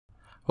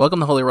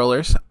Welcome to Holy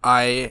Rollers.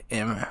 I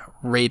am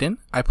Raiden.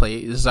 I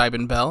play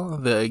Zybin Bell,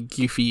 the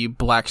goofy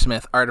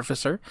blacksmith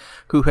artificer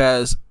who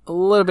has a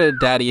little bit of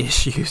daddy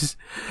issues.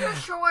 You're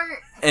short.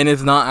 And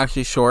is not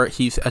actually short.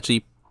 He's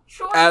actually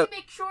Short, you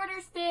make shorter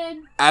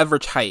thin.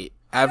 average height.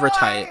 Average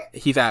Short. height.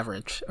 He's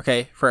average.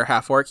 Okay? For a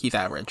half orc, he's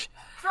average.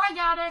 Drug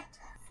addict.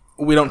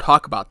 We don't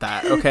talk about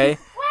that, okay?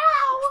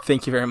 Wow.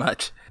 Thank you very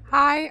much.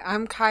 Hi,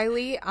 I'm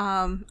Kylie.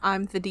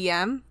 I'm the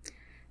DM,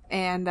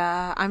 and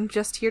I'm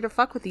just here to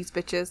fuck with these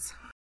bitches.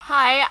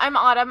 Hi, I'm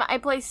Autumn. I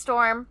play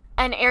Storm,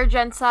 an air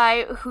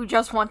gensai who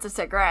just wants a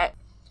cigarette.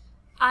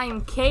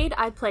 I'm Cade.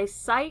 I play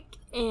Psych,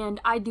 and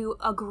I do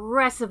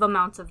aggressive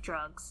amounts of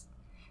drugs.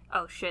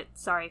 Oh shit,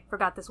 sorry.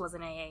 Forgot this was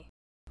an AA.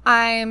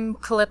 I'm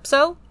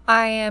Calypso.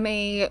 I am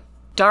a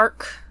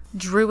dark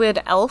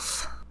druid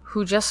elf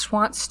who just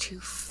wants to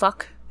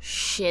fuck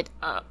shit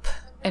up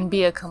and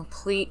be a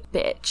complete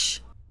bitch.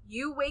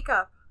 You wake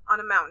up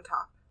on a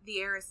mountaintop. The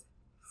air is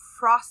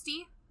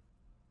frosty,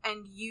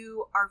 and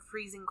you are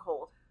freezing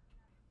cold.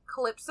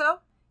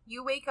 Calypso,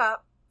 you wake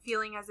up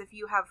feeling as if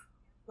you have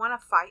won a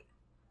fight.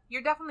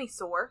 You're definitely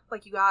sore,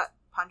 like you got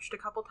punched a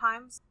couple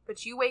times,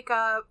 but you wake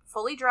up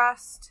fully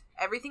dressed,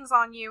 everything's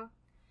on you.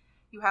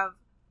 You have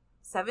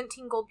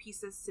 17 gold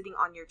pieces sitting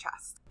on your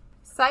chest.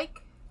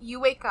 Psych, you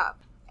wake up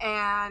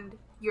and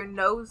your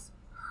nose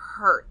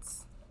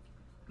hurts.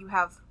 You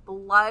have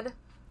blood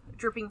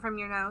dripping from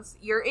your nose.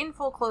 You're in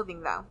full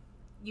clothing though.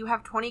 You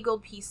have 20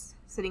 gold piece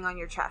sitting on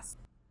your chest.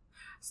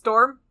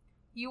 Storm,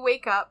 you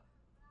wake up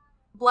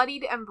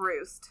bloodied and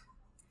bruised.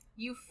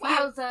 You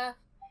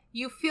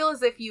feel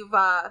as if you've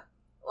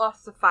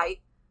lost a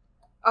fight.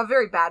 A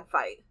very bad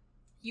fight.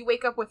 You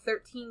wake up with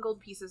 13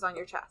 gold pieces on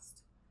your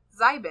chest.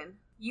 Zybin,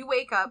 you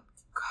wake up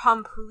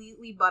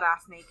completely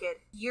butt-ass naked.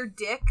 Your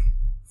dick,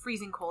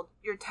 freezing cold.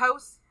 Your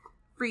toes,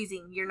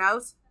 freezing. Your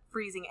nose,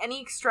 freezing. Any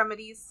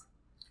extremities.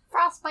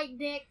 Frostbite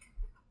dick.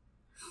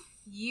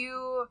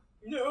 You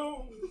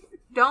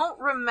don't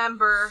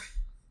remember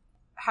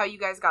how you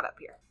guys got up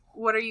here.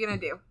 What are you going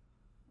to do?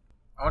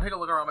 I want to take a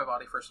look around my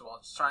body first of all,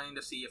 just trying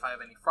to see if I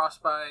have any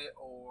frostbite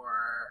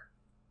or...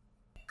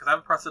 Because I have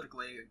a prosthetic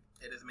leg,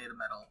 it is made of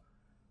metal.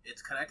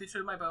 It's connected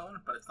to my bone,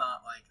 but it's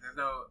not like, there's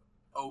no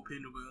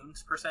open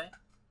wounds per se.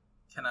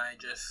 Can I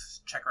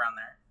just check around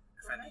there,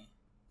 if any?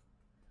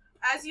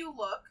 As you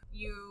look,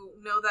 you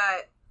know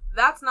that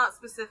that's not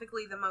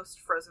specifically the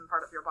most frozen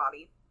part of your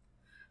body.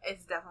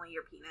 It's definitely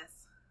your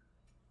penis.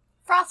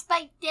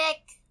 Frostbite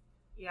dick.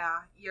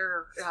 Yeah,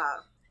 you're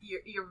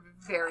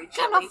very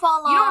Gonna chilly.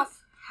 fall You don't off.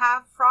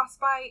 have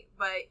frostbite,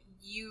 but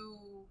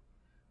you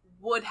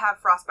would have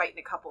frostbite in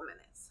a couple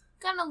minutes.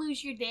 Gonna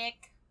lose your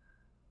dick.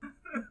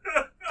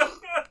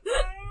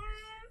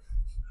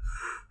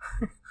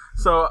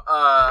 So,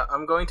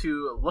 I'm going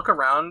to look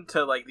around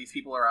to, like, these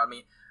people around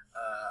me.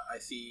 I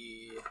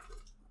see...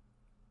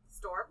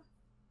 Storm,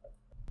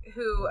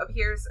 who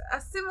appears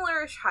a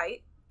similar-ish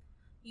height.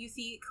 You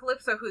see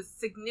Calypso, who's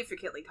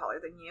significantly taller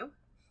than you.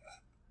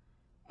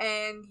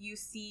 And you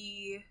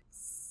see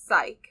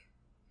Psych,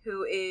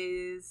 who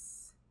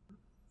is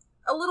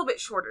a little bit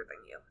shorter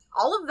than you.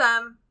 All of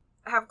them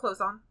have clothes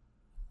on.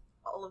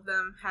 All of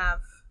them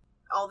have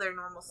all their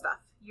normal stuff.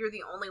 You're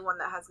the only one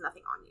that has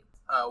nothing on you.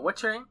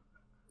 What's your name?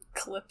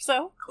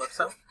 Calypso?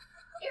 Calypso?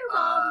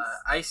 Earbuds.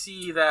 I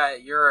see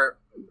that you're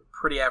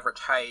pretty average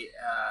height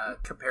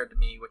compared to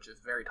me, which is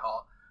very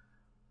tall.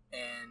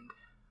 And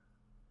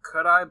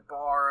could I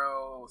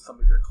borrow some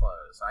of your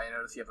clothes? I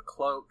notice you have a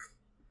cloak.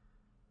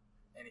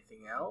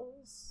 Anything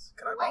else?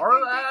 Could I Let borrow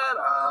your dick that?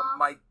 fall off.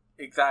 My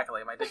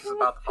dick is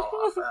about to fall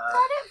off.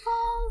 Let it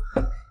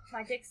fall.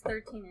 My dick's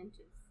 13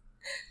 inches.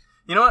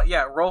 You know what?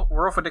 Yeah, roll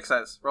for dick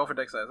size. Roll for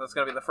dick size. That's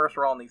gonna be the first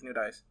roll on these new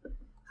dice.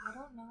 I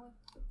don't know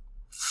if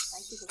Psych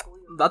is a boy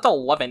or That's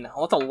 11.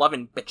 That's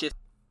 11, bitches.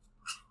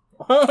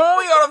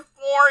 Oh, you got a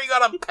 4. You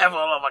got a pebble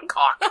of a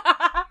cock.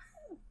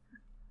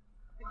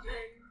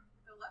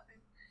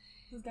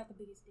 Who's got the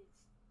biggest dick?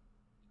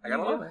 I got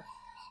 11.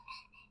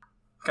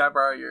 Can I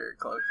borrow your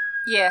cloak?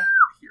 Yeah.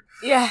 Here.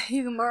 Yeah,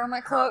 you can borrow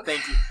my cloak.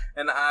 Thank you.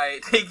 And I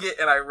take it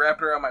and I wrap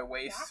it around my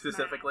waist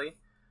specifically,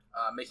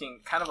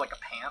 making kind of like a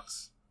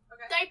pants.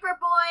 Okay. Diaper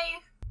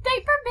boy.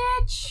 Diaper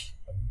bitch.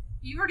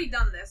 You've already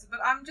done this, but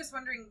I'm just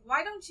wondering,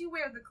 why don't you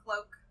wear the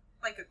cloak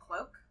like a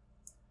cloak?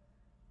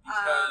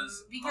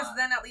 Because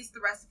then at least the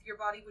rest of your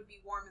body would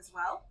be warm as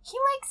well. He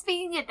likes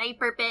being a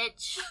diaper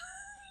bitch.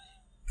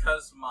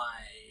 Because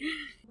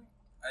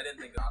I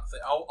didn't think, honestly.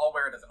 I'll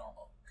wear it as a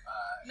normal.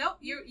 Nope,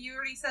 you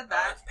already said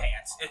that. It's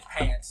pants. It's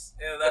pants.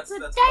 Yeah, that's It's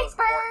a the most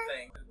diaper. important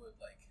thing. It would,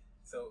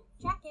 so.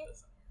 Jacket.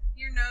 Listen,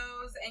 Your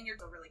nose and your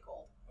really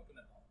cold. open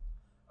it all.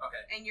 Okay.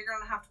 And you're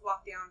going to have to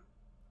walk down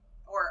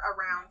or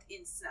around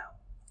in snow.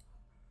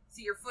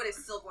 So your foot is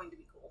still going to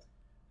be cold.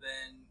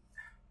 Then,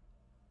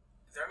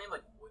 is there any,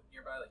 like, wood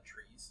nearby, like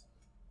trees?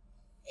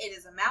 It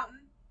is a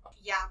mountain.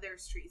 Yeah,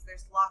 there's trees.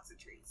 There's lots of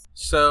trees.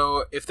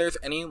 So, if there's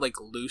any, like,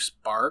 loose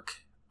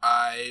bark,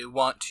 I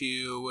want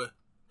to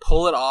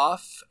pull it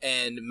off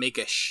and make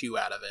a shoe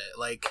out of it.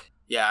 Like,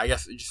 yeah, I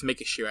guess just make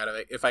a shoe out of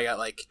it. If I got,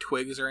 like,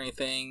 twigs or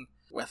anything,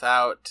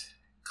 without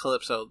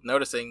Calypso,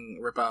 noticing,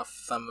 rip off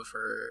some of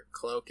her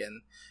cloak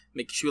and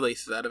make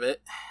shoelaces out of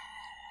it.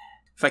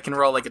 If I can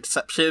roll like a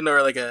deception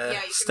or like a Yeah, you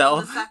can roll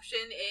stealth. deception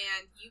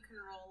and you can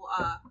roll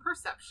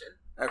perception.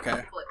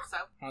 Okay. Calypso.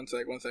 One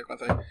sec.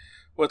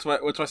 What's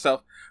my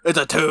stealth? It's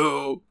a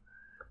 2.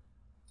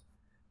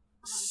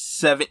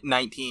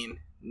 19.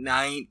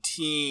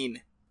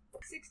 19.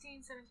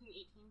 16, 17,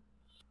 18.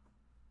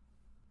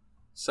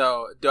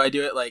 So, do I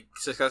do it like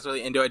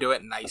successfully and do I do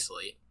it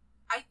nicely?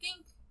 I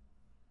think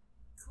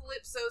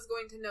Calypso is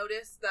going to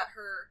notice that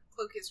her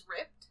cloak is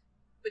ripped,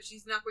 but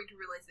she's not going to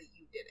realize that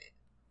you did it.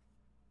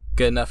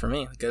 Good enough for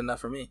me. Good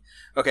enough for me.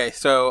 Okay,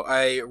 so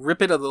I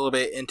rip it a little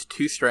bit into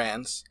 2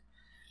 strands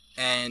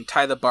and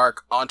tie the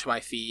bark onto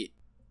my feet.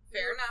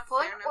 Fair enough.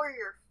 Foot Fair enough. or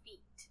your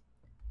feet?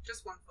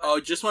 Just 1 foot.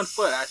 Oh, just 1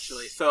 foot,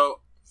 actually.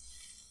 So,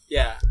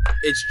 yeah,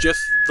 it's just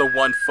the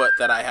 1 foot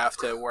that I have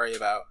to worry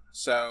about.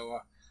 So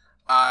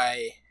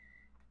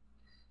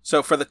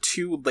for the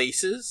 2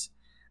 laces,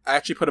 I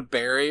actually put a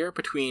barrier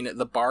between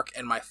the bark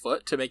and my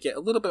foot to make it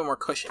a little bit more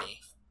cushiony.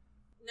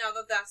 Now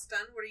that that's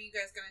done, what are you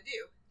guys going to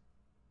do?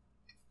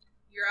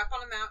 You're up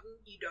on a mountain.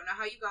 You don't know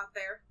how you got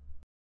there.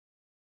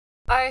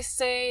 I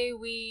say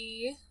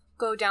we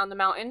go down the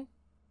mountain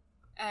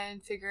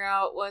and figure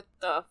out what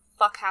the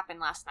fuck happened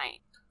last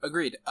night.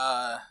 Agreed.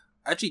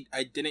 Actually,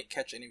 I didn't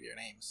catch any of your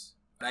names.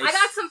 Nice. I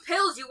got some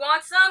pills. You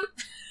want some?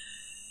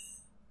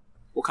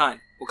 What kind?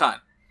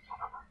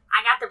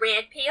 I got the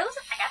red pills.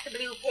 I got the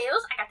blue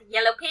pills. I got the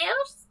yellow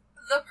pills.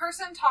 The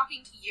person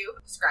talking to you,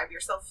 describe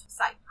yourself,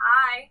 Sight.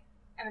 I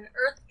am an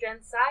Earth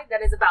Genocide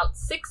that is about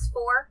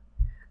 6'4".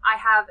 I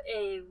have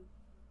a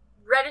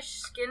reddish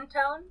skin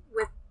tone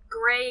with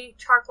gray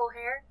charcoal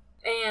hair,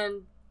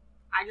 and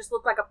I just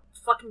look like a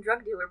fucking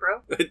drug dealer,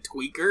 bro. A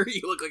tweaker?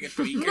 You look like a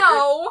tweaker.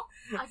 No!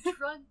 A drug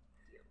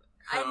dealer.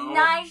 Oh. A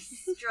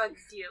nice drug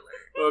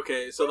dealer.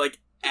 Okay, so like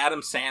Adam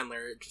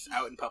Sandler, just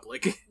out in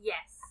public.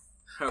 Yes.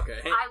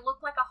 Okay. I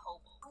look like a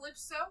hobo.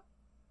 Calypso,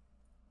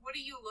 what do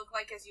you look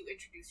like as you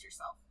introduce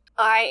yourself?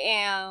 I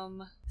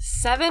am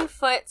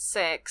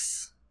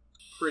 7'6",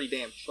 Pretty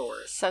damn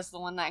short. says the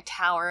one that I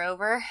tower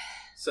over.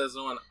 Says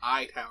the one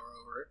I tower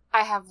over.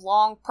 I have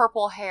long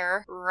purple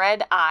hair,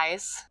 red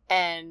eyes,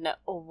 and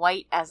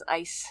white as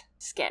ice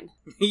skin.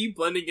 Are you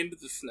blending into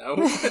the snow?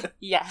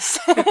 Yes.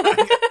 She's got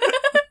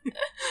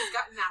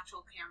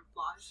natural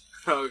camouflage.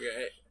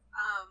 Okay.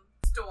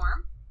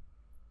 Storm,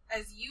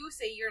 as you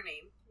say your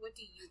name, what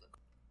do you look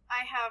like?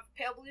 I have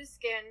pale blue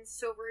skin,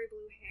 silvery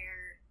blue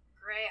hair,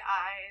 gray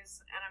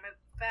eyes, and I'm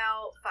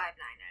about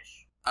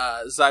 5'9"-ish.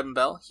 Zybin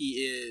Bell, he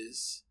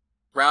is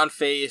round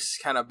face,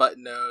 kind of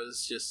button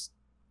nose, just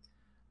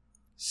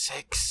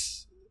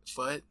 6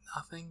 foot,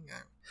 nothing.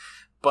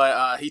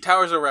 But he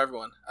towers over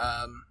everyone.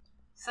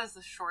 Says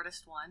the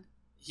shortest one.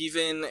 He's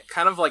in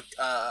kind of like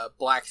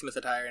blacksmith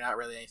attire, not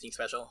really anything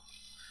special.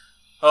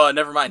 Oh,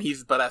 never mind,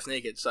 he's butt-ass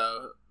naked,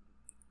 so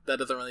that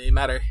doesn't really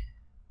matter.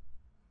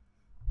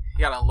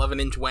 You got an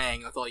 11-inch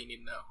wang, that's all you need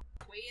to know.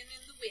 Weighing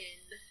in the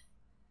wind.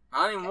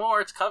 Not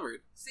anymore, it's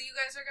covered. So you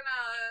guys are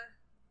gonna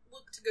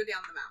look to go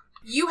down the mountain.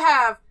 You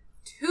have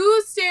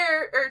 2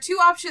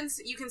 options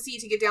you can see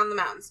to get down the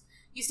mountains.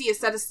 You see a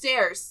set of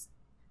stairs.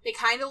 They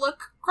kind of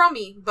look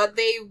crummy, but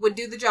they would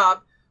do the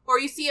job. Or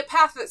you see a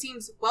path that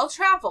seems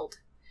well-traveled.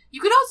 You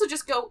could also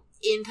just go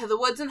into the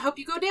woods and hope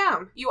you go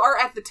down. You are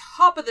at the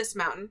top of this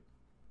mountain.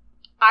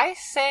 I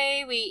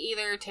say we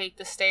either take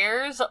the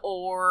stairs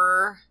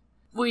or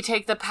we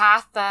take the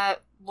path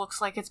that looks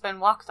like it's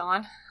been walked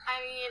on. I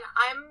mean,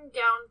 I'm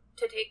down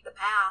to take the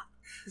path.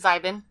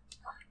 Zybin.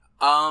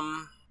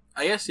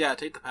 I guess, yeah,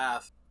 take the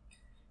path.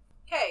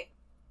 Okay.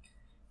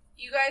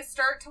 You guys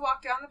start to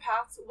walk down the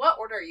paths. What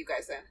order are you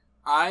guys in?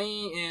 I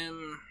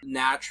am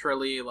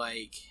naturally,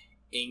 like,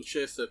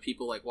 anxious of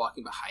people, like,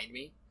 walking behind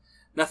me.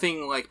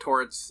 Nothing, like,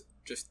 towards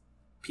just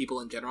people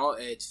in general.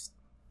 It's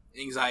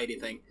anxiety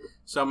thing.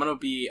 So I'm gonna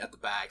be at the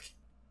back.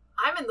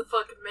 I'm in the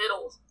fucking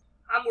middle.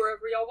 I'm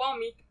wherever y'all want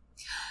me.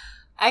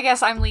 I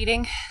guess I'm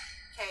leading.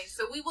 Okay,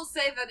 so we will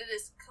say that it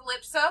is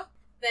Calypso.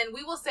 Then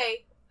we will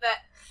say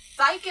that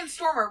Syke and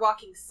Storm are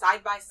walking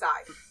side by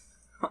side.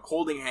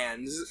 Holding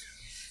hands.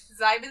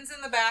 Zybin's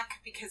in the back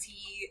because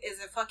he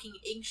is a fucking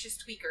anxious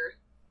tweaker.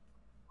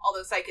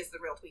 Although Syke is the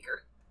real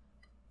tweaker.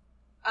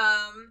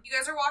 You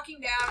guys are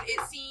walking down.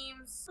 It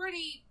seems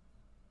pretty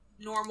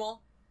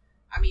normal.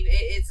 I mean,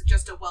 it's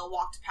just a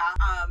well-walked path.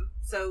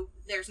 So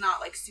there's not,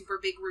 like, super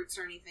big roots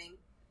or anything.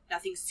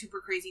 Nothing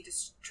super crazy to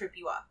trip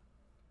you up.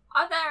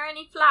 Are there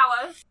any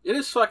flowers? It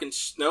is fucking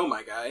snow,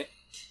 my guy.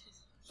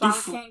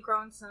 Flowers can't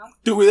grow in snow.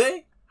 Do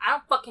they? I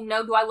don't fucking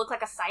know. Do I look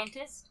like a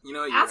scientist? You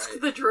know, you're Ask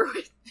right. the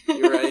druid.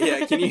 You're right,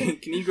 yeah. Can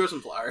you grow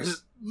some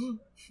flowers?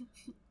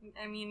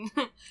 I mean,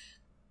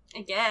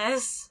 I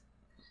guess.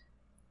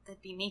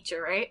 That'd be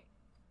nature, right?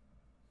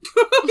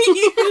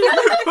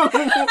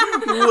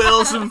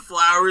 Will some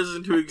flowers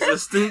into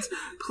existence?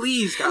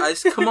 Please,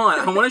 guys, come on.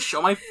 I want to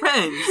show my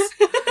friends.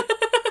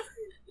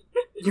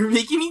 You're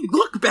making me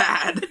look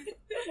bad.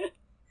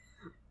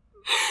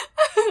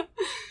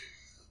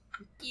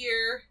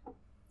 Here.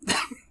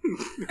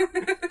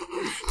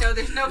 No, No,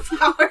 there's no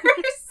flowers.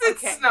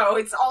 It's Okay. snow.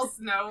 It's all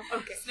snow.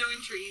 Okay. Snow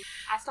and trees.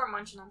 I start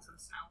munching on some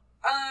snow.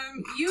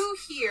 You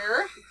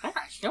hear,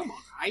 Snowball,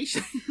 guys.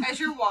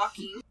 as you're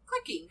walking,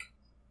 clicking.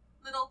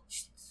 Little...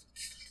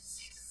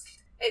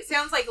 It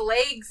sounds like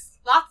legs.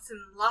 Lots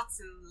and lots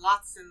and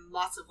lots and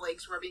lots of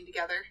legs rubbing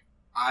together.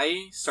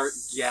 I start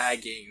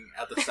gagging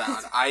at the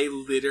sound. I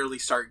literally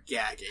start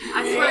gagging.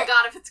 I swear to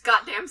God, if it's a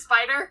goddamn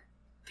spider.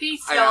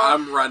 Peace, y'all.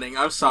 I'm running.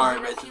 I'm sorry,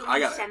 bitch. I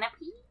got it.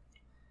 Centipede?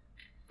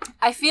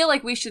 I feel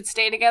like we should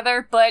stay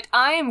together, but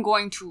I am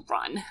going to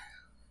run.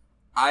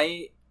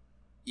 I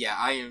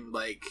am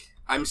like,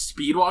 I'm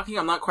speed walking.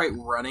 I'm not quite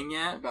running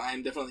yet, but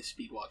I'm definitely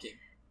speed walking.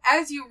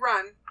 As you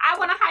run, I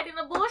want to hide in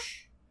a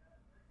bush.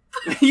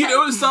 You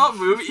don't stop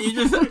moving. You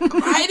just,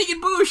 I'm hiding in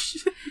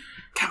bush.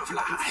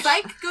 Camouflage.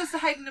 Psych goes to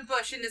hide in a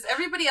bush, and as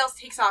everybody else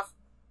takes off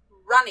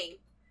running,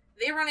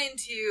 they run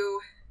into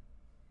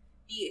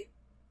the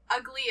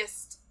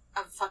ugliest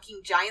of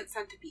fucking giant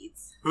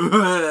centipedes.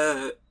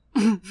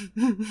 You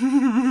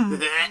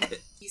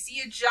see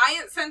a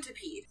giant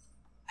centipede.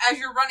 As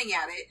you're running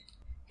at it,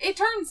 it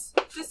turns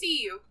to see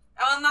you.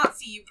 Well, not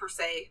see you per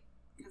se,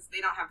 because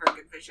they don't have very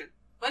good vision.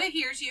 But it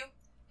hears you,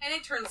 and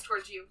it turns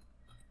towards you.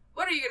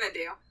 What are you gonna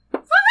do?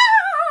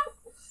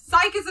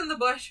 Psych is in the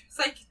bush.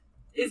 Psych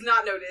is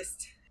not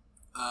noticed.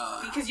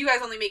 Because you guys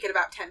only make it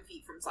about 10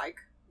 feet from Psych.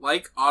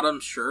 Like Autumn,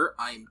 sure,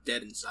 I'm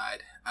dead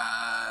inside.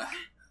 I'm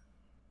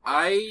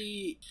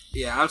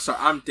sorry,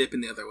 I'm dipping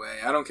the other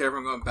way. I don't care if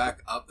I'm going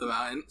back up the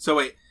mountain. So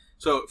wait,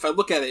 so if I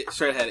look at it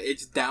straight ahead,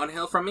 it's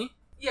downhill from me?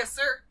 Yes,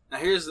 sir. Now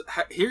here's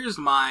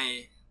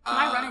my... Can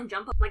I run and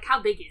jump up? Like,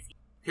 how big is he?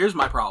 Here's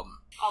my problem.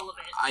 All of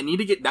it. I need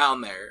to get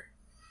down there,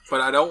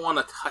 but I don't want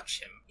to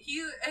touch him. He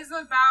is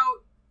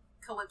about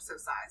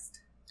Calypso-sized.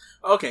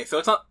 Okay, so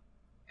it's not...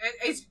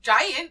 It's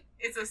giant.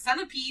 It's a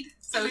centipede,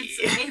 so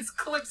it's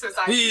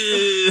Calypso-sized.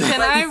 Can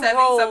Like I 70-something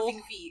roll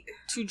feet.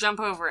 to jump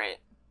over it?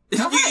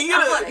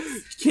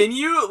 Can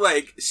you,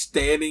 like,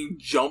 standing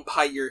jump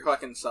height your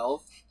fucking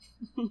self?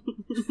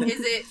 Is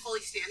it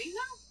fully standing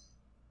though?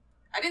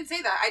 I didn't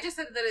say that. I just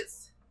said that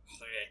it's...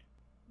 Okay.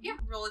 Yeah,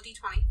 roll a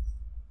d20.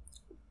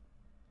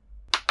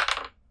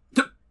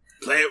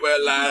 Play it where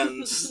it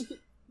lands. 12!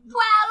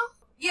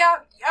 Yeah,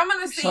 I'm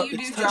gonna say you do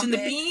It's jump touching the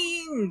it.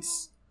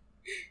 beans.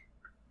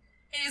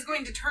 It is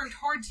going to turn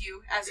towards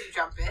you as you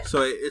jump it.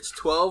 So it's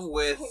 12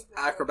 with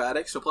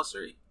acrobatics, so plus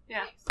 3.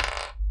 Yeah.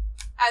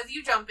 As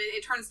you jump it,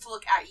 it turns to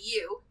look at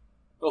you.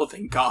 Oh,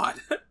 thank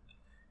God.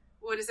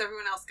 What is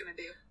everyone else gonna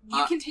do?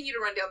 You continue to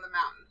run down the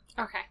mountain.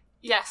 Okay.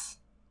 Yes.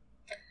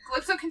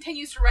 Calypso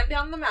continues to run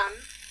down the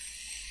mountain.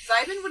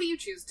 Simon, what do you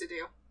choose to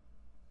do?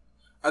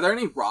 Are there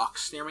any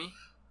rocks near me?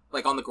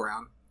 Like on the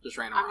ground? Just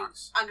random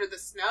rocks? Under the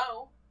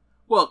snow.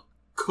 Well,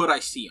 could I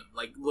see them?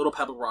 Like little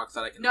pebble rocks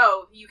that I can...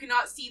 No, you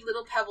cannot see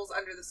little pebbles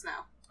under the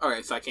snow.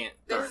 Okay, so I can't...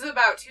 This is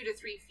about 2 to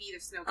 3 feet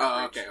of snow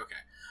coverage. Oh,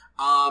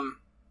 okay.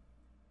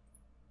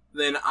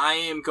 Then I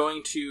am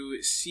going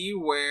to see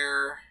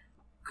where...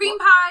 Cream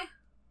pie!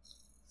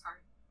 Sorry.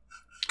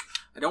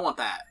 I don't want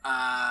that.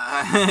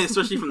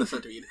 Especially from the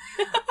centipede.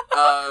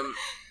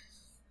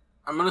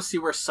 I'm gonna see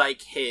where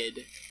Psych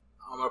hid.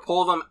 I'm gonna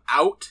pull them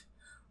out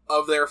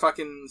of their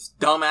fucking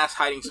dumbass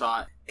hiding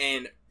spot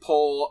and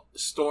pull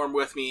Storm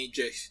with me.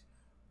 Just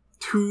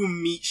 2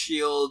 meat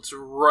shields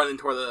running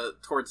towards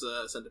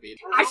the centipede.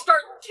 I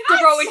start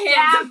throwing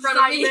hands in front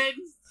of me.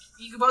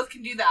 You both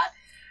can do that.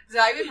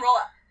 Simon, roll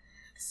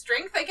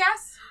strength, I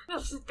guess?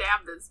 Just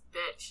stab this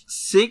bitch.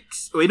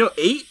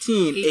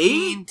 18.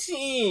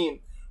 18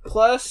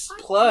 plus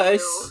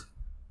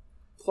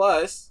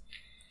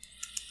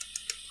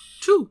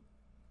 2.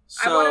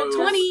 So I want a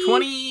 20.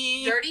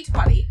 20. Dirty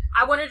 20.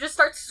 I want to just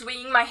start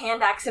swinging my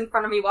hand axe in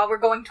front of me while we're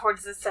going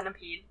towards the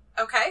centipede.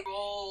 Okay.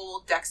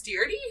 Roll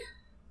dexterity?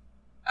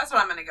 That's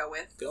what I'm gonna go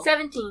with. Go.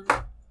 17.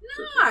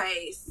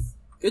 Nice.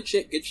 Good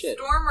shit.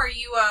 Storm, are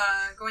you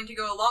going to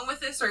go along with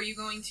this, or are you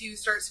going to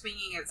start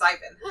swinging at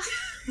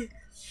Zyben?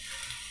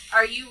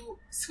 Are you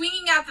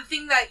swinging at the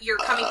thing that you're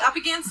coming up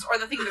against, or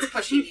the thing that's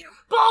pushing you?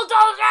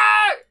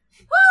 Bulldozer!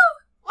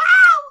 Woo!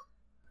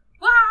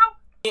 Wow! Wow!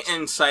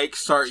 And Psych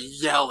start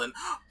yelling,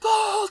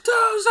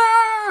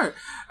 "Bulldozer!"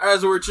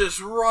 as we're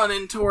just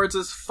running towards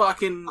this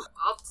fucking...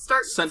 I'll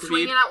start Centipede.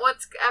 swinging at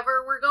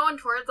whatever we're going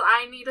towards.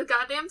 I need a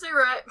goddamn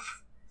cigarette.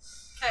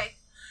 Okay.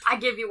 I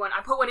give you one.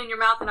 I put one in your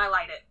mouth and I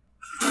light it.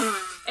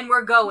 And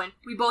we're going.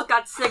 We both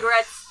got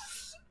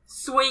cigarettes.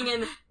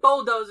 Swinging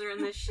bulldozer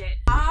in this shit.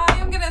 I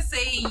am gonna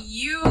say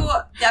you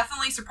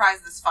definitely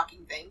surprised this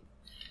fucking thing.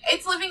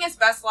 It's living its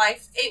best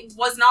life. It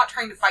was not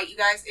trying to fight you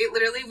guys. It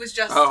literally was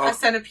just a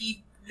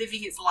centipede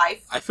living its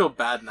life. I feel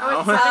bad now.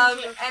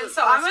 And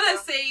so I'm gonna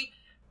say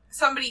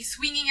somebody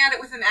swinging at it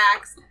with an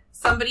axe,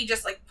 somebody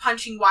just like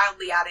punching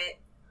wildly at it.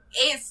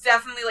 It's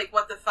definitely like,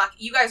 what the fuck?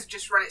 You guys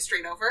just run it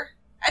straight over.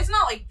 It's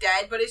not like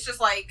dead, but it's just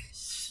like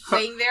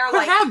laying there. What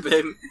Like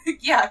happened?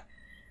 yeah.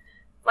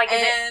 Like,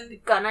 is And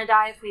it gonna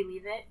die if we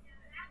leave it?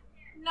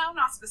 no,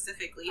 not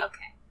specifically.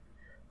 Okay.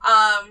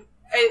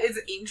 It's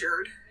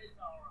injured.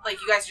 Like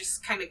you guys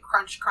just kind of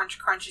crunch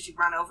as you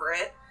run over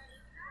it.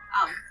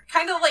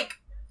 Kind of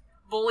like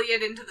bully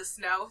it into the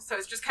snow, so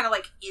it's just kind of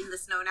like in the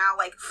snow now,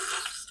 like.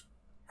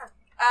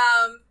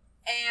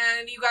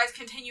 And you guys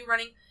continue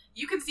running.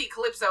 You can see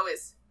Calypso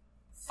is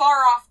far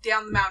off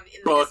down the mountain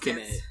in the Booking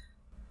distance. it.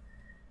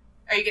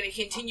 Are you going to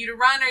continue to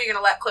run? Or are you going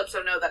to let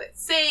Calypso know that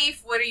it's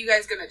safe? What are you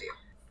guys going to do?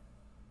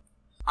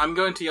 I'm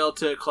going to yell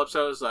to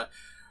Calypso's,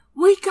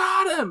 we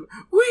got him!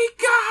 We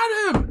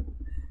got him!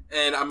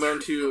 And I'm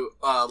going to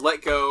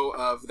let go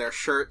of their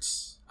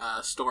shirts,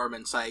 Storm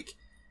and Psyche,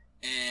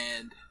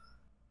 and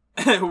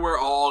we're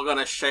all going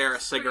to share a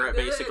cigarette,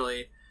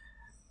 basically.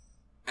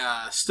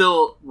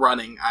 Still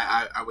running,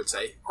 I would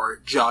say, or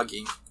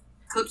jogging.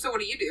 Calypso, what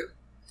do?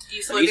 Do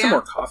you slow I need down? some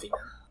more coffee, man.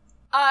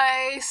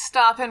 I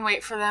stop and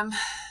wait for them.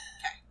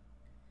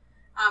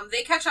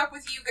 They catch up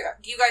with you.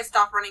 Do you guys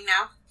stop running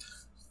now?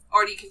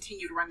 Or do you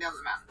continue to run down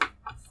the mountain?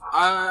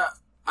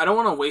 I don't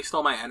want to waste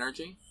all my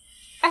energy.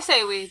 I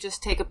say we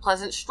just take a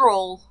pleasant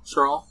stroll.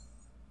 Stroll?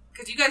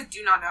 Because you guys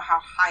do not know how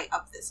high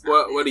up this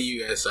mountain What are is.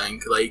 you guys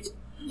saying? Like,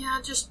 Yeah,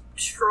 just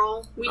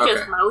stroll. We Okay.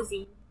 just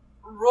mosey.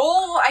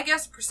 Roll, I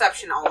guess,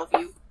 perception, all of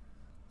you.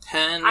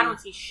 10... I don't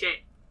see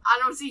shit. I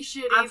don't see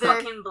shit I'm either.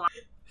 fucking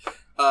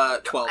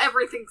blind. 12.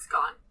 Everything's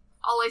gone.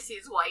 All I see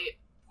is white.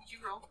 Did you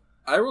roll?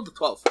 I rolled a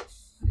 12.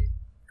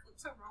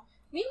 Calypso, roll.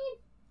 Me?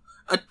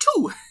 A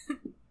 2!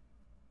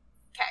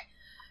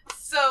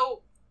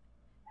 So,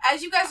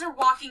 as you guys are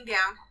walking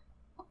down,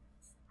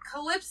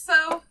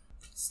 Calypso,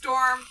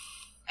 Storm,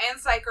 and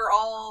Psyche are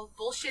all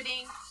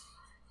bullshitting.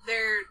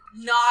 They're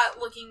not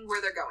looking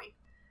where they're going.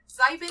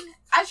 Zybin,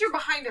 as you're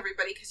behind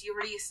everybody, because you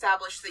already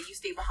established that you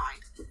stay behind,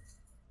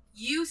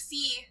 you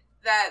see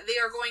that they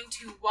are going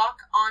to walk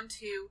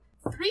onto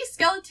 3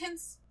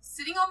 skeletons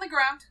sitting on the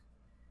ground.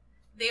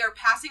 They are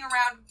passing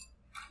around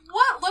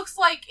what looks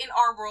like in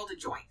our world a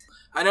joint.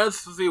 I know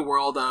this is the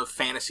world of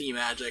fantasy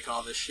magic and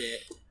all this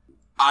shit.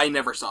 I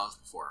never saw this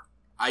before.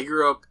 I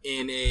grew up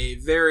in a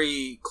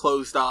very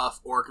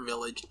closed-off orc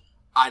village.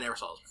 I never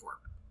saw this before.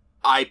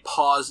 I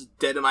paused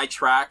dead in my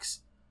tracks.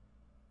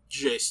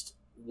 Just,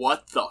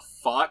 what the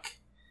fuck?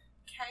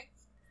 Okay.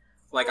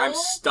 Like, I'm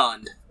Roll.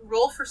 stunned.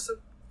 Roll for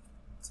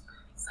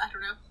I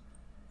don't know.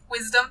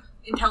 Wisdom,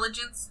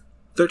 intelligence.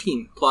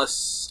 13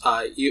 plus,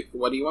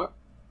 what do you want?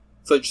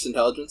 So just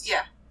intelligence?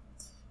 Yeah.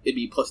 It'd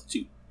be plus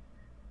 2.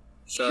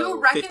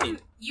 So, 15.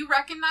 You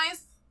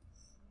recognize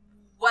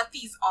what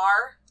these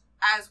are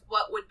as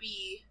what would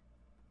be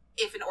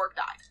if an orc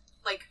died.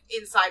 Like,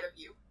 inside of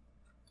you.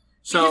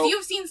 So, Because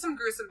you've seen some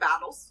gruesome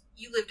battles.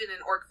 You lived in an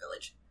orc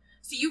village.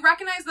 So you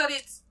recognize that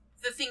it's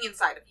the thing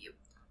inside of you.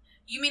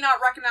 You may not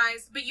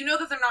recognize, but you know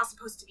that they're not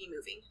supposed to be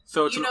moving.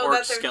 so it's you an know orc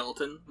that they're-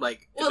 skeleton?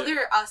 Like, is Well, it-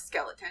 they're a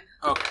skeleton.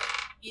 Okay.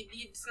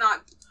 It's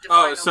not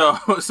Oh,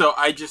 definable. so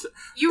I just...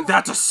 You,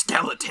 That's a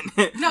skeleton.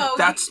 No,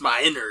 That's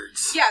my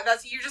innards. yeah,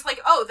 you're just like,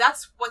 oh,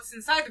 that's what's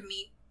inside of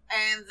me,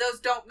 and those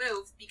don't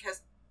move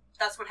because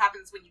that's what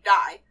happens when you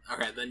die.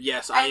 Okay, then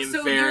yes, I And am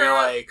so very you're-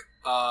 like,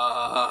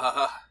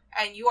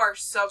 And you are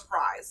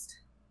surprised.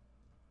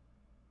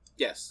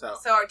 yes, so.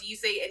 So, do you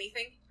say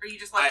anything? Or you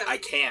just let them... I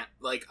can't.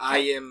 Like, I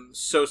am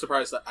so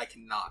surprised that I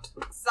cannot.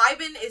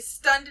 Zybin is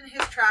stunned in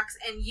his tracks,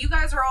 and you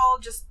guys are all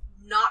just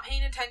not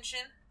paying attention.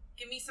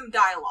 Give me some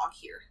dialogue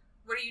here.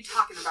 What are you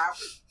talking about?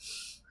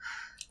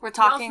 We're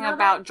talking smell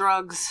about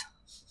drugs.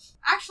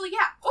 Actually,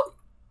 yeah. Oh,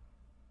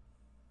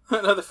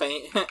 Another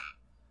faint.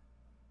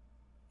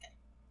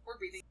 we're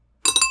breathing.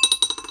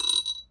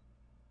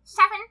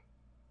 7.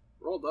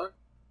 Roll, dog.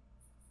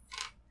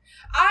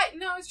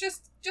 No, it's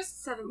just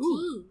 17.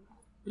 Ooh.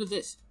 What is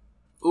this?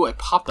 Ooh, I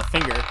popped a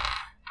finger.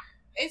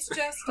 It's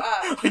just,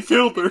 I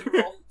killed her.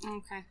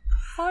 Okay.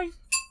 Fine.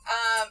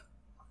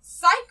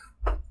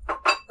 Psyche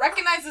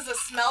recognizes a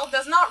smell,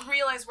 does not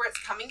realize where it's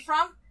coming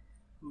from,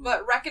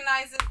 but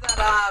recognizes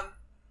that,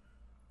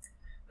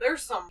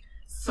 there's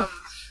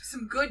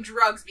some good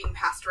drugs being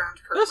passed around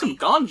There's some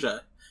currently.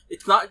 ganja.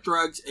 It's not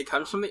drugs. It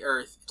comes from the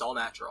earth. It's all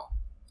natural.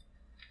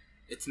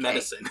 It's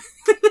medicine.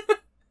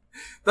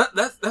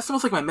 That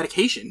smells like my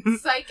medication.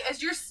 Psyche,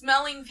 as you're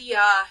smelling the,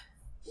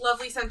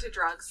 lovely scented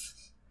drugs,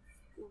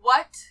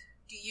 what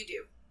do you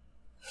do?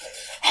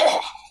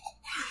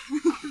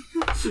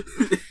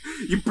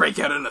 You break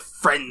out in a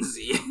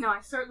frenzy. No,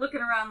 I start looking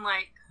around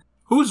like,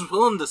 Who's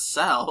willing to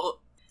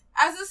sell?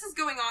 As this is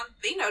going on,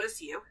 they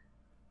notice you.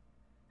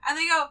 And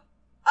they go,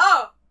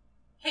 oh,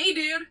 hey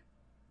dude.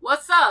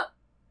 what's up?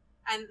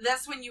 And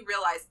that's when you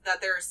realize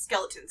that there are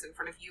skeletons in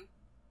front of you.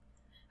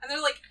 And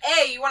they're like,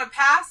 hey, you want to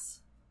pass?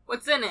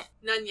 What's in it?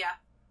 None ya.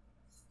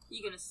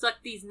 You gonna suck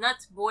these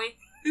nuts, boy?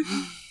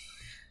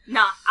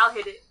 Nah, I'll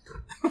hit it.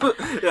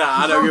 Yeah,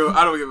 I don't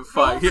give a Roll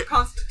fuck. for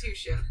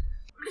Constitution.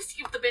 Let's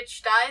see if the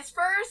bitch dies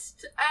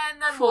first,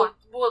 and then 4.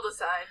 we'll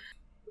decide.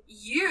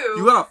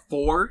 You got a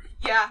 4?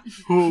 Yeah.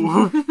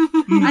 Ooh.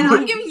 And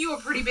I'm giving you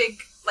a pretty big,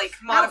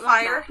 not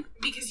modifier,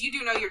 because you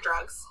do know your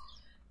drugs.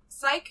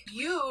 Psych,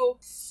 you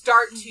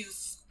start to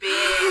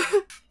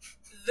spin.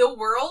 The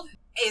world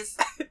is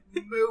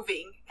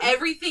moving.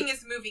 Everything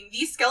is moving.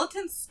 These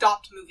skeletons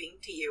stopped moving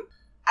to you.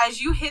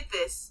 As you hit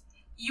this,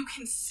 you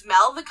can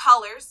smell the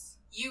colors.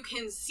 You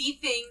can see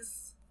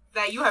things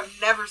that you have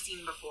never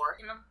seen before.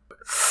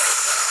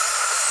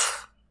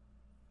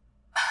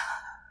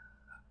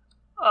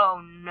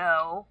 Oh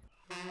no.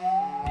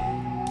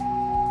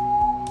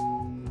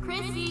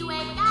 Chrissy,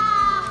 wake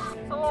up!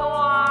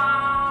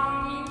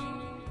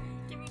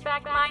 Give me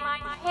back my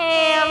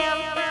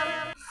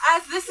ham.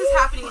 As this is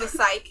happening to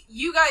Psyche,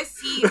 you guys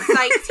see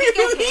Psyche take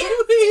a hit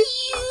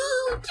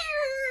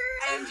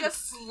and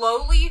just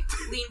slowly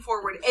lean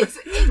forward. It's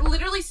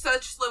literally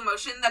such slow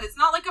motion that it's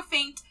not like a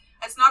feint,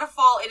 it's not a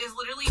fall, it is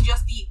literally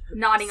just the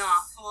Nodding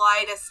off.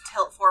 slightest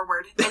tilt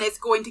forward, and it's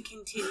going to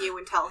continue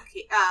until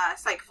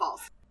Psyche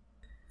falls.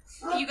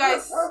 You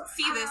guys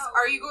see this.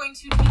 Are you going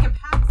to take a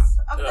pass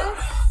of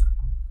this?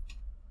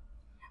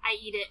 I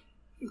eat it.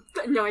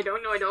 No, I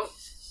don't.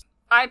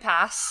 I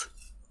pass.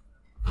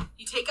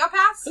 You take a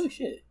pass? Oh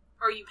shit.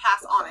 Or you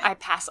pass on it? I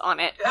pass on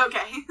it.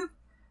 Okay.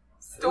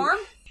 Storm?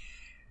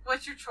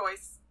 What's your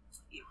choice?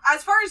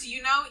 As far as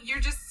you know, you're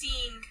just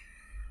seeing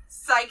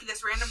Psyche,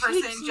 this random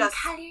person, just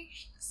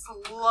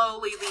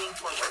slowly leaning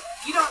forward.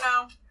 You don't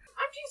know. I'm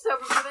too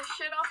sober for this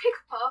shit. I'll take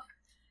a puff.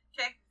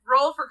 Okay,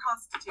 roll for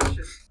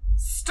Constitution.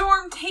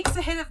 Storm takes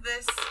a hit of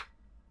this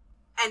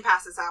and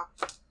passes out.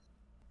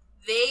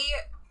 They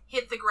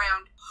hit the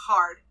ground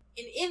hard.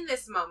 And in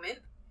this moment,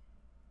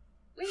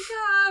 wake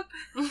up!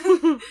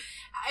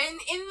 And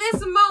in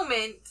this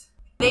moment,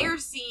 they are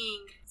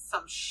seeing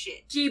some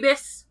shit.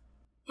 Jeebus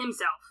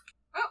himself.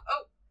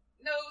 Oh,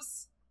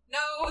 nose.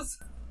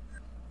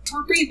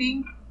 We're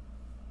breathing.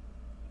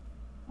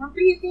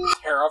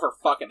 Hair off her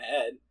fucking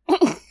head.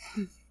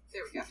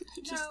 There we go.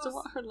 Just don't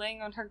want her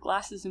laying on her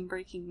glasses and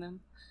breaking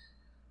them.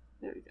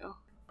 There we go.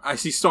 I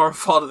see Storm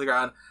fall to the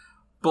ground,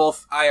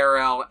 both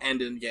IRL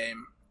and in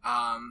game.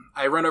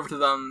 I run over to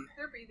them.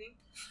 They're breathing.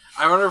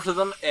 I run over to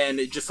them and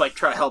just like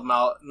try to help them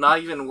out. Not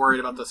even worried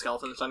about the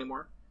skeletons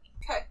anymore.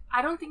 Okay.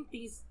 I don't think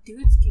these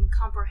dudes can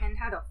comprehend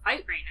how to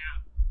fight right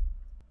now.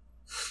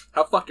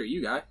 How fucked are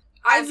you, guy?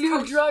 I As do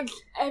Coach- drugs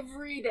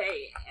every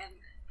day, and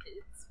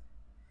it's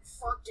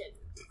fucking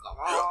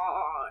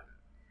gone.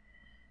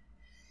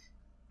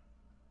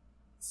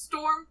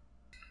 Storm,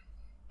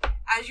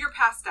 as you're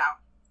passed out,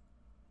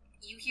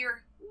 you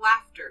hear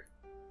laughter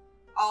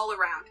all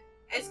around.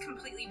 It's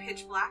completely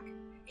pitch black.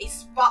 A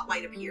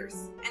spotlight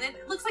appears, and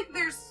it looks like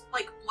there's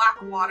like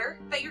black water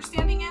that you're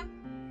standing in.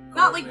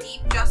 Not like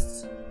deep,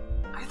 just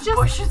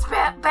Bush's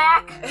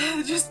back.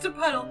 just a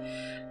puddle.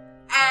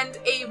 And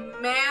a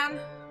man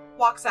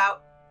walks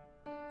out.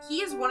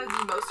 He is one of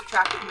the most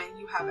attractive men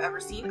you have ever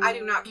seen. I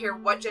do not care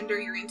what gender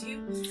you're into.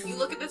 You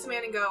look at this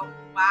man and go,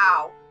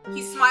 wow.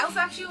 He smiles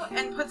at you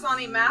and puts on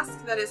a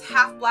mask that is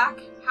half black,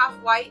 half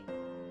white,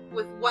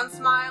 with one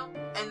smile,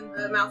 and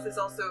the mouth is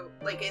also,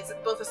 like, it's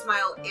both a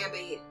smile and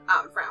a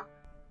frown.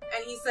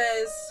 And he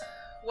says,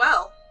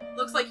 well,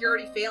 looks like you're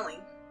already failing.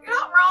 You're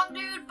not wrong,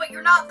 dude, but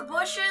you're not the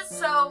Bushes,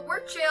 so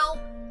we're chill.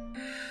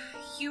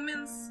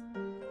 Humans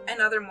and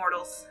other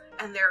mortals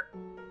and their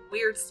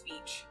weird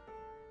speech.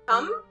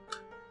 Come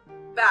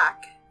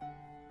back,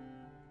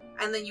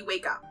 and then you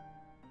wake up.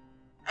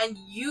 And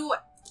you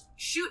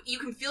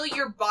can feel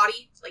your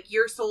body, like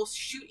your soul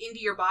shoot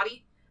into your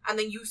body, and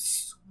then you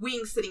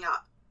swing sitting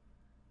up.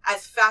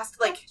 As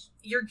fast, like,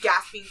 you're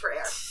gasping for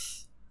air.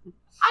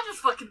 I just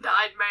fucking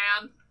died,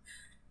 man.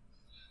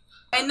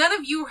 And none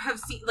of you have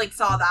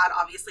saw that,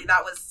 obviously.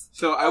 That was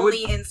So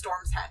only in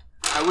Storm's head.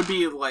 I would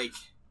be like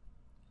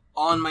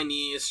on my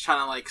knees trying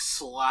to like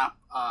slap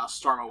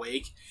Storm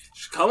awake.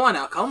 Just, come on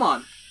now, come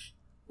on.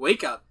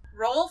 Wake up.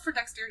 Roll for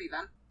dexterity,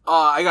 then.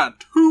 I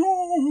got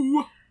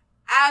 2.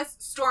 As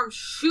Storm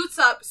shoots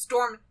up,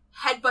 Storm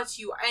headbutts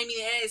you. I mean,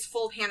 it is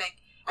full panic.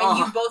 And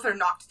you both are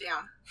knocked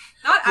down.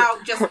 Not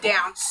out, just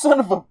down. Son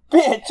of a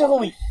bitch,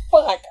 holy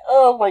fuck.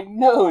 Oh, my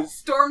nose.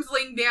 Storm's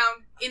laying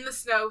down in the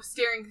snow,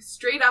 staring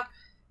straight up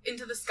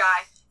into the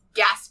sky,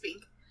 gasping.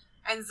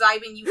 And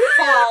Zybin, you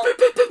fall,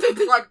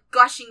 blood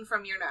gushing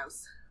from your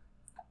nose.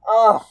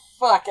 Oh,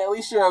 fuck, at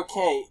least you're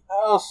okay.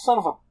 Oh, son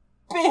of a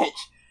bitch.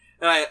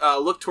 And I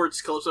look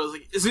towards Calypso, I was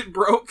like, is it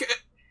broke?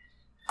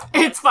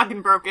 It's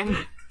fucking broken.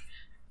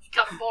 You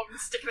got a bone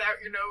sticking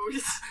out your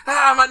nose.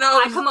 Ah, my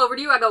nose. I come over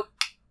to you, I go,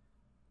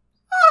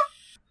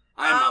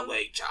 I have my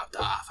leg chopped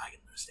off, I can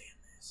understand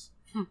this.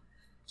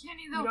 Can't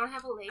you either. don't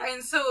have a leg?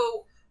 And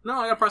so, No,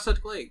 I got a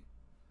prosthetic leg.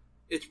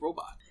 It's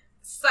robot.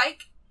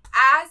 Psyche,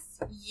 as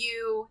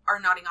you are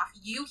nodding off,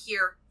 you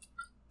hear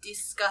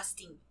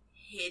disgusting,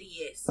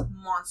 hideous,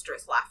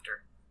 monstrous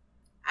laughter.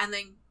 And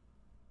then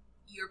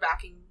you're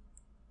back to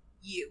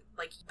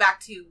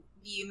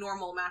the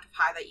normal amount of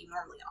high that you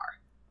normally are.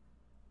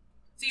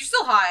 So you're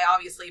still high,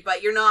 obviously,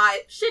 but you're not...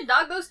 Shit,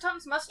 dog, those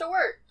tongues must have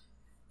worked.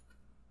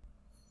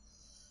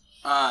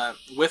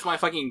 With my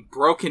fucking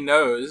broken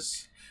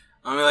nose,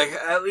 I'm like,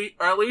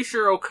 at least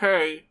you're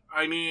okay.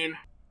 I mean,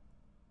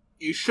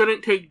 you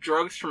shouldn't take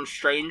drugs from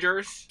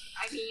strangers.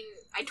 I mean,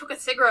 I took a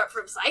cigarette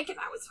from Psyche and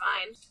I was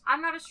fine.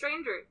 I'm not a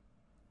stranger.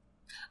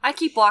 I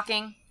keep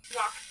walking.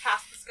 Walk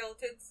past the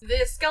skeletons.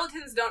 The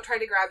skeletons don't try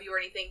to grab you or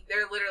anything.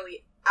 They're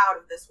literally out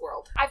of this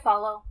world. I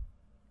follow.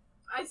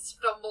 I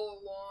stumble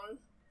along.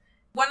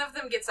 One of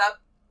them gets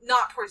up,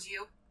 not towards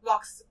you,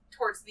 walks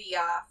towards the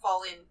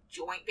fallen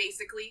joint,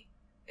 basically,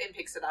 and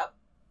picks it up.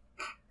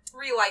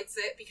 Relights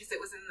it because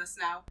it was in the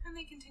snow, and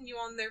they continue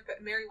on their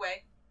merry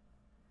way.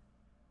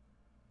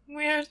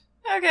 Weird.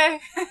 Okay.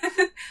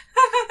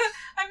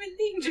 I'm in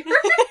danger.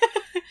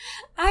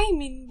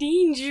 I'm in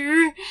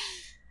danger.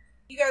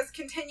 You guys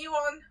continue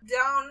on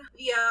down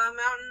the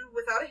mountain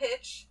without a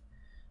hitch.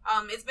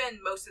 It's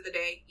been most of the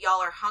day.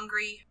 Y'all are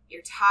hungry,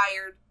 you're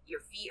tired,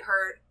 your feet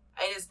hurt,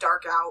 it is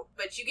dark out.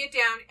 But you get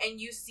down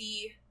and you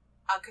see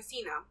a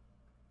casino.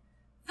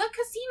 The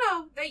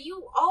casino that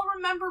you all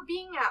remember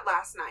being at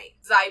last night.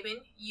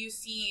 Zybin, you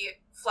see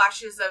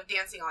flashes of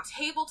dancing on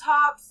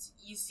tabletops,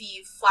 you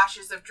see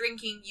flashes of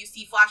drinking, you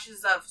see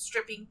flashes of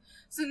stripping.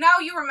 So now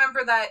you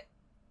remember that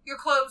your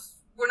clothes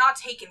were not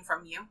taken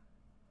from you.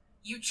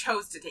 You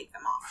chose to take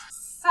them off.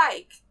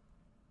 Psych.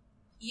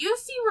 You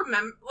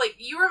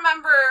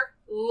remember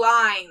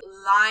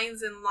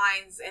lines and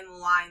lines and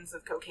lines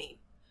of cocaine.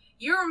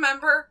 You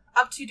remember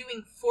up to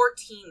doing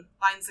 14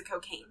 lines of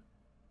cocaine.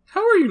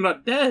 How are you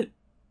not dead?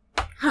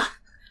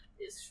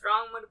 This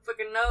strong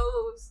motherfucking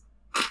nose.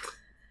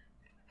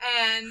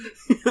 And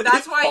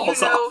that's why you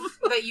know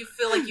that you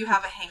feel like you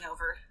have a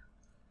hangover.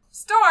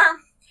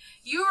 Storm,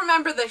 you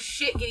remember the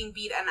shit getting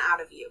beaten out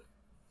of you.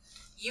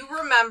 You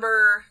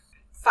remember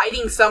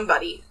fighting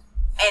somebody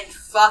and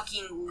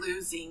fucking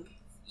losing.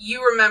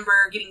 You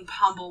remember getting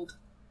pummeled.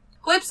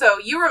 Calypso,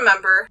 you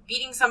remember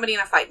beating somebody in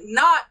a fight.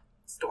 Not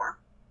Storm,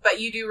 but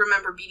you do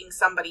remember beating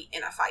somebody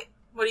in a fight.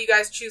 What do you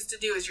guys choose to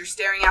do as you're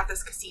staring at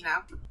this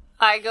casino?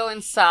 I go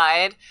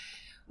inside.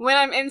 When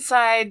I'm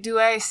inside, do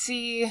I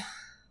see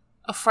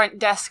a front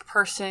desk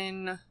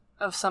person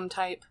of some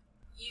type?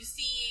 You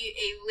see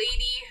a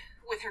lady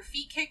with her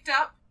feet kicked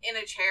up in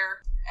a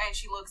chair, and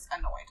she looks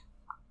annoyed.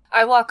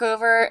 I walk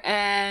over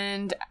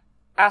and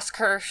ask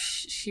her if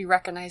she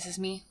recognizes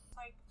me.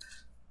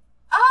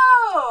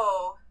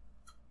 Oh,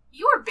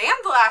 you were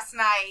banned last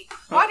night.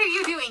 What are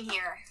you doing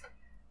here?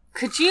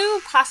 Could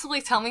you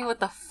possibly tell me what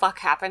the fuck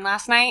happened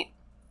last night?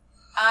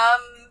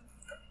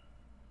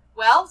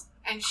 Well,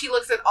 and she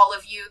looks at all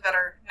of you that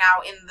are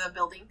now in the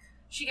building.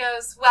 She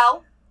goes,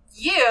 well,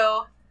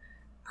 you,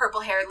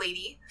 purple-haired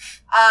lady,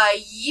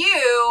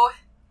 you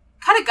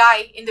cut a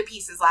guy into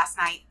pieces last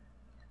night.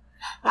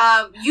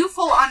 You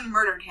full-on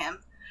murdered him.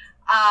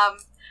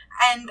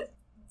 And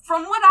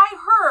from what I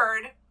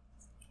heard,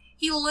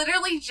 he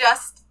literally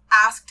just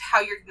asked how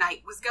your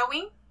night was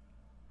going.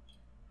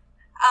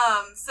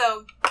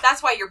 So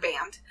that's why you're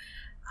banned.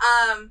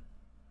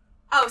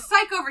 Oh,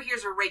 Psych over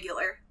here's a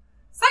regular.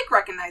 Psych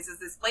recognizes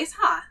this place,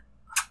 huh?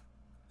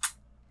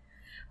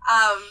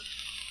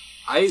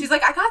 She's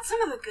like, I got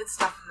some of the good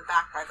stuff in the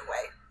back, by the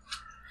way.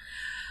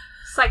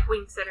 Psych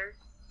winks at her.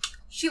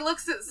 She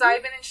looks at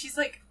Zybin and she's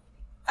like,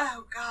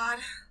 oh god.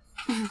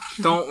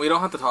 We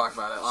don't have to talk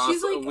about it. Honestly,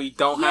 She's like, we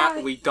don't have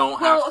to talk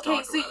about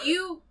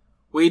it.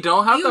 We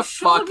don't have to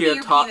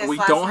fucking talk. We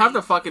don't have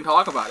to fucking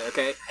talk about it,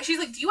 okay? She's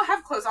like, do you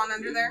have clothes on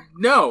under there?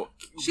 No.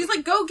 She's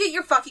like, go get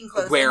your fucking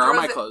clothes. Where are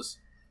my clothes?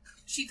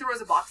 She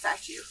throws a box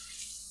at you.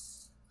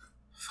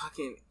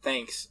 Fucking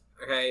thanks.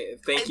 Okay,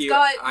 thank you.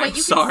 I'm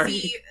sorry.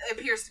 Can see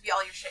appears to be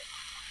all your shit.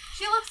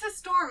 She looks at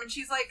Storm and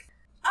she's like,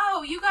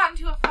 oh, you got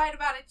into a fight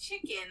about a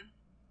chicken.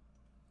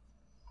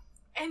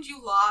 And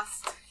you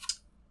lost.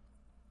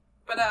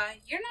 But,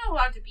 you're not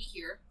allowed to be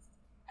here.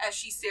 As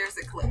she stares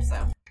at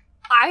Calypso.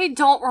 I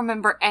don't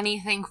remember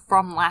anything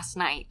from last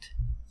night.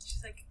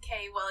 She's like,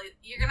 okay, well,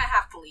 you're gonna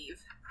have to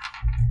leave.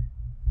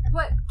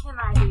 What can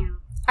I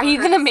do? Are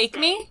you gonna make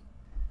me?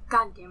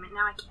 God damn it,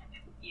 now I can't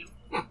shoot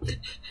you.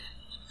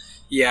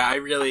 Yeah,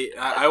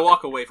 I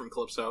walk away from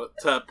Calypso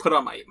to put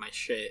on my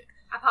shit.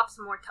 I pop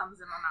some more Tums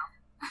in my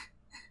mouth.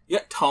 You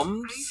got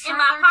Tums? In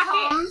my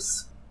pocket.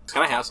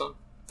 Can I have some?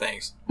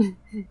 Thanks.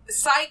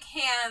 Psych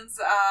hands,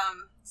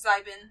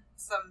 Zybin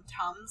some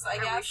Tums, I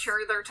guess. Are we sure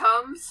they're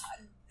Tums?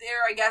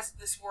 They're, I guess,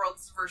 this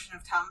world's version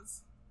of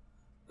Tums.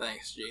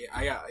 Thanks, G.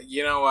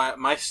 You know what?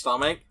 My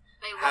stomach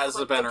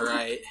hasn't been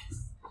right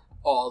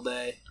all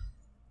day.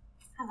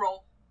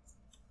 Roll.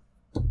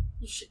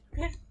 You should.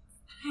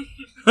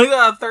 I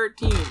got a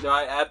 13. Do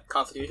I add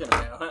Constitution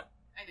or no?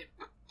 I did.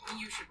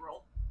 You should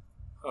roll.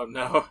 Oh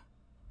no.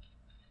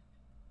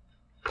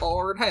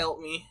 Lord help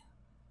me.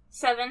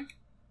 7. Okay.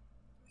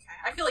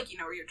 I feel like you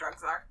know where your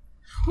drugs are.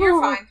 You're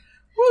fine.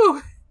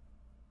 Woo!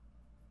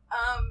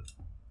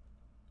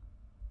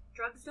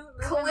 Drugs don't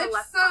live in the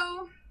left pocket.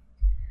 Calypso.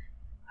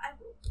 I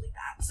will believe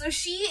that. So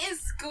she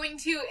is going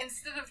to,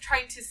 instead of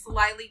trying to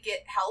slyly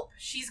get help,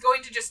 she's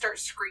going to just start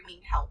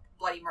screaming help.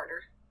 Bloody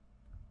murder.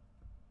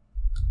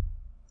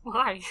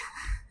 Why?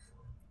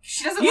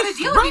 She doesn't want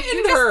to deal with you.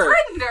 You just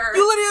threatened her.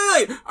 You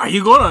literally are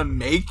you gonna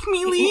make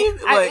me leave?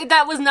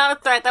 That was not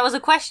a threat. That was a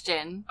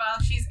question.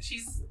 Well, she's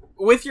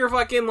with your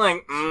fucking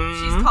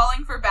she's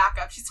calling for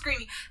backup. She's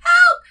screaming,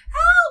 help!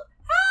 Help!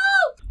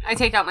 Help! I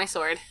take out my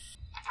sword.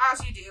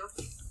 As you do.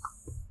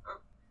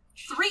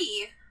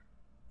 3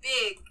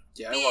 big,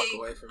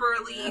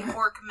 burly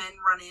orc men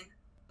run in.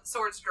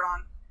 Swords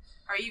drawn.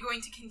 Are you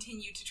going to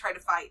continue to try to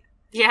fight?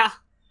 Yeah.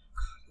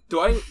 Do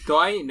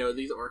I know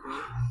these orc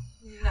names?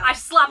 No. I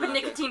slap a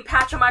nicotine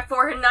patch on my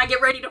forehead and I get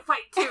ready to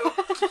fight too.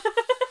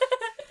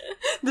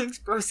 Thanks,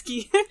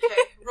 broski. Okay,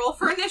 roll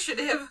for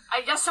initiative.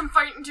 I guess I'm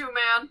fighting too,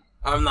 man.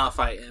 I'm not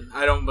fighting.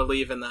 I don't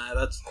believe in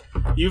that.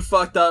 You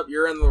fucked up.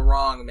 You're in the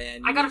wrong,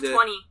 man. I got a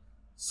 20.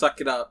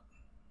 Suck it up.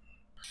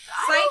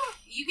 Psych,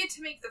 you get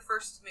to make the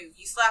first move.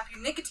 You slap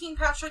your nicotine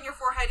patch on your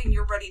forehead and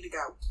you're ready to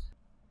go.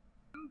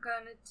 I'm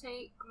gonna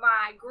take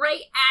my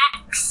great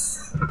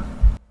axe.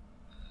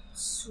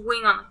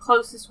 Swing on the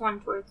closest one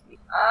towards me.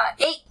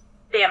 8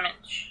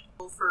 damage.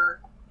 Roll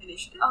for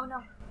initiative. Oh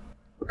no.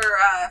 Or,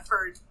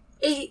 for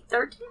 13?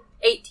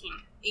 18.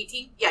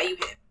 18? Yeah, you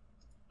hit.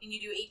 And you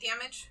do 8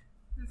 damage.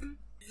 Mm-hmm.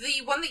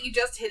 The one that you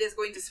just hit is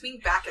going to swing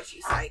back at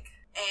you, Psych.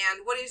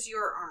 And what is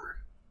your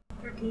armor?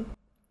 13.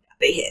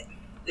 They hit.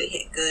 They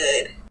hit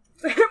good.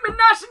 Hit me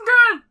nice and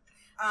good!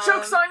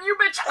 Joke's on you,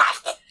 bitch!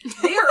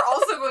 They are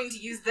also going to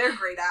use their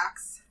great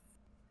axe.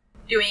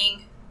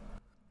 Doing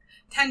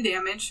 10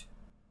 damage.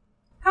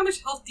 How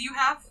much health do you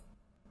have?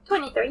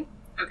 23.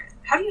 Okay.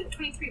 How do you have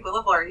 23? What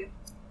level are you?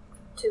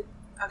 2.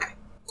 Okay.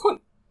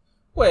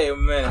 Wait a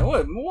minute.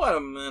 What a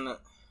minute.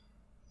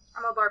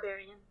 I'm a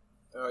barbarian.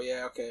 Oh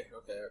yeah. Okay.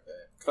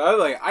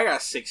 Cause I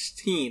got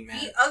 16, man.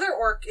 The other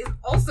orc is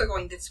also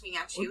going to swing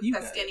at you. What you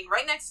That's got? standing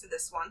right next to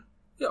this one.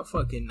 You got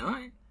fucking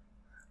 9.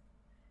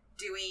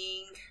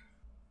 Doing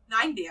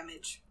 9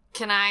 damage.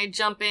 Can I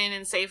jump in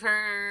and save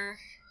her?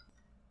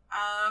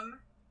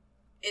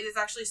 It is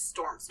actually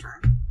Storm's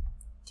turn.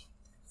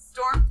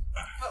 Storm,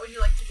 what would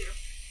you like to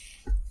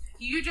do?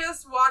 You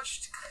just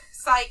watched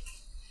Psych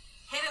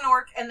hit an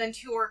orc, and then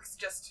 2 orcs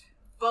just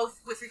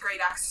both with a great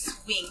axe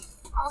swing.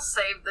 I'll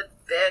save the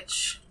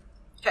bitch.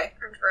 Okay.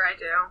 I'm sure I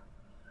do.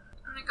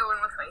 I'm gonna go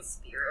in with my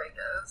spear, I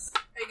guess.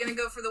 Are you gonna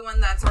go for the one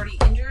that's already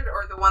injured,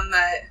 or the one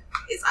that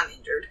is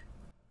uninjured?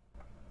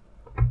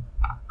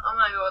 I'm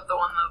gonna go with the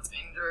one that's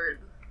injured.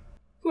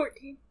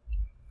 14.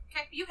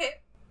 Okay, you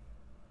hit.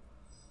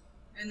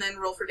 And then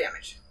roll for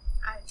damage.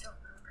 I don't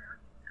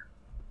remember.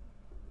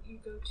 You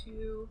go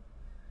to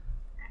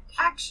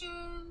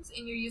actions,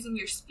 and you're using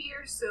your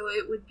spear, so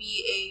it would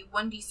be a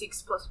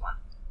 1d6 plus 1.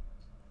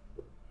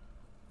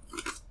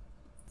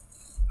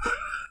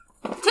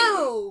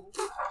 2!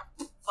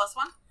 Plus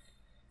 1?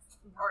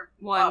 Or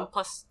 1 oh,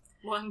 plus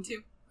 1.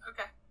 2.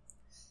 Okay.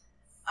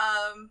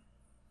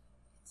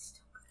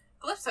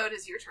 Calypso, it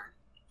is your turn.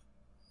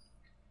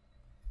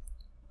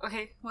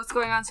 Okay, what's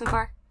going on so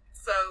far?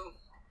 So,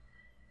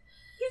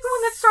 He's the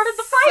one that started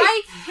the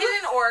fight! Psych hit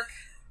an orc.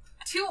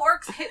 2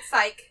 orcs hit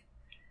Psych.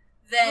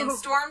 Then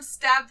Storm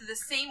stabbed the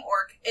same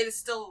orc. It is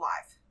still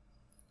alive.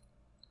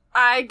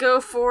 I go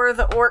for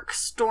the orc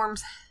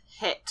Storm's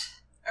hit.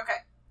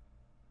 Okay.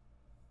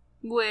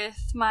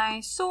 With my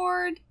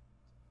sword.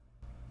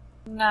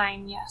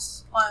 9,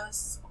 yes.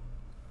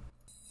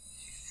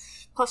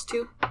 Plus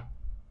 2.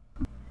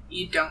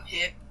 You don't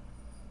hit.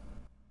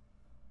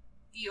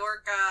 The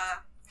orc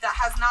that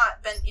has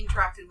not been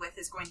interacted with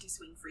is going to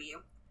swing for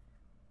you.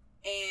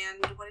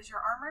 And what is your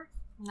armor?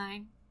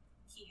 9.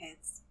 He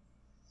hits.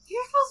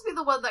 You're supposed to be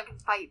the one that can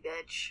fight,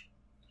 bitch.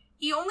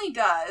 He only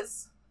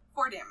does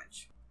 4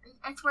 damage.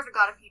 I swear to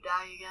God if you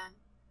die again.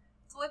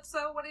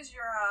 Calypso, what is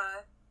your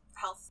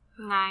health?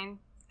 9.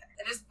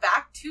 It is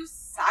back to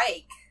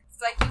Psych.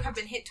 Psych, you have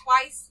been hit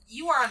twice.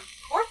 You are on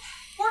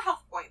 4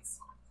 health points.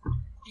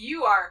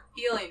 You are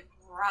feeling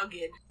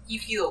rugged. You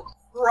feel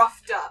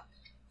roughed up.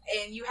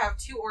 And you have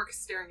 2 orcs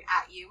staring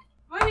at you.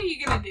 What are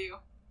you gonna do?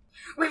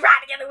 We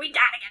ride together, we die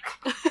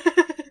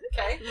together!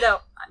 Okay.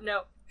 No.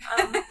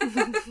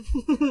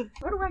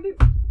 What do I do?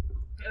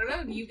 I don't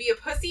know. Do you be a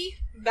pussy?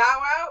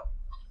 Bow out?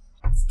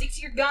 Stick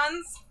to your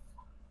guns?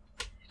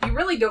 You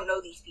really don't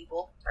know these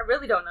people. I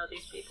really don't know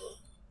these people.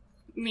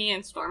 Me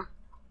and Storm.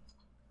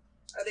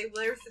 Are they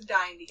worth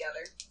dying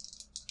together?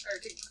 Or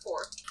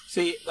for?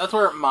 See, that's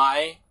where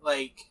my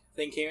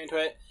thing came into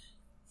it.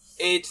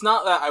 It's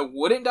not that I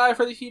wouldn't die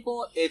for these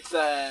people. It's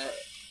that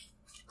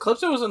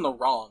Calypso was in the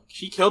wrong.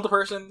 She killed the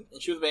person,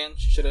 and she was banned.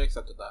 She should have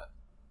accepted that.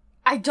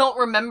 I don't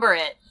remember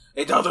it.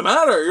 It doesn't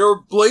matter.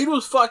 Your blade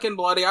was fucking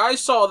bloody. I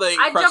saw the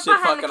I jumped encrusted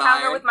behind fucking the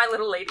counter iron. with my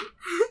little lady.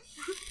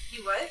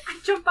 You what? I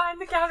jumped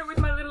behind the counter with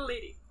my little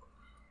lady.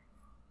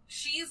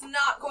 She's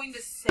not going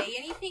to say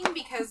anything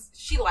because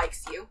she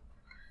likes you.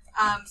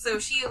 So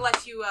she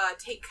lets you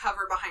take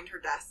cover behind her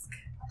desk.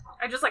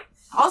 I just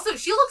Also,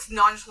 she looks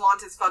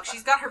nonchalant as fuck.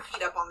 She's got her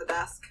feet up on the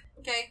desk.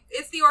 Okay,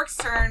 it's the orc's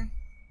turn.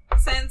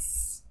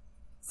 Since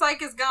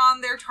Psych is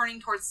gone, they're turning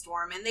towards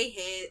Storm, and they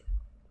hit.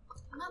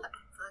 Motherfucker.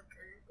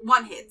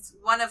 1 hits.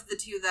 One of the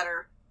 2 that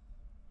are...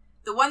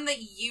 The one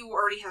that you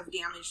already have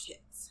damaged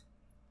hits.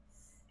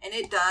 And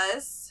it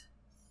does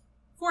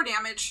 4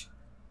 damage.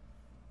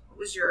 What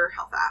was your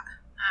health at?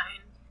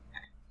 9.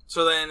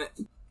 So then,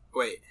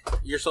 wait,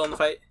 you're still in the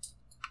fight?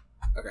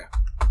 Okay.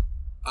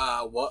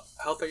 What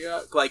health are you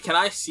at? Can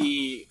I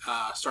see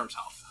Storm's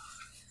health?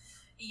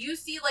 You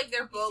see,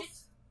 they're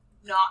both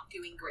not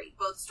doing great.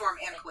 Both Storm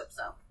and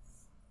Calypso.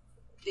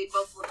 They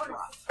both look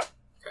rough.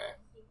 Okay.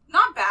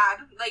 Not bad.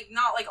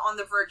 Not on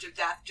the verge of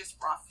death, just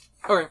rough.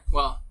 Okay,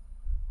 well,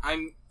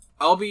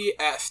 I'll be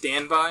at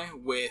standby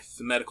with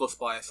medical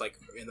supplies like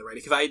in the ready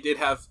because I did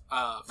have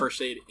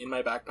first aid in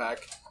my backpack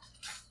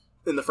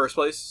in the first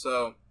place.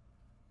 So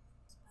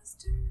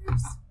I'm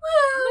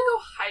gonna go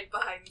hide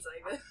behind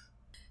Zybin.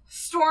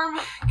 Storm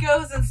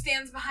goes and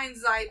stands behind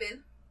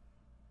Zybin,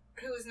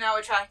 who has now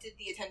attracted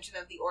the attention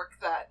of the orc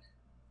that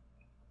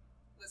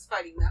was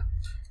fighting them.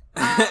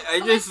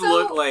 I just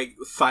look like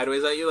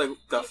sideways at you, like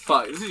the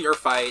fuck. This is your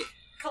fight.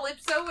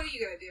 Calypso, what are you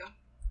gonna do?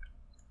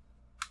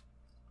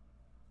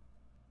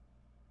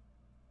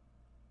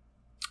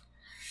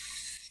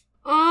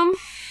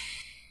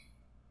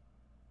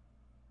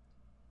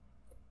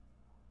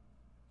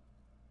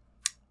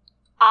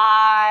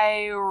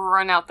 I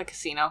run out the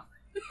casino.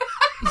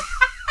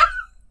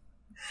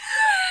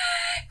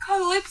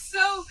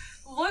 Calypso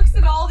looks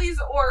at all these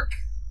orc,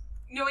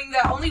 knowing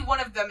that only one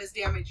of them is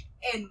damaged,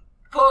 and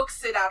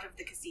books it out of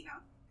the casino.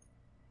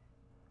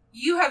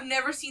 You have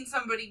never seen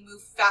somebody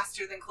move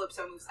faster than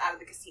Calypso moves out of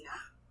the casino.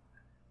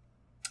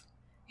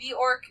 The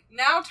orc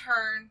now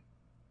turn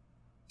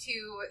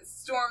to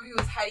Storm,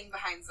 who is hiding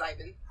behind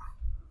Zybin.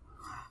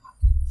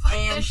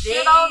 And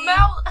they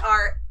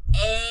are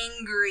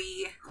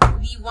angry.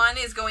 The one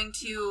is going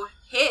to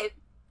hit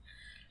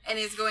and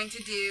is going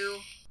to do...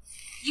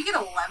 You get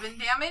 11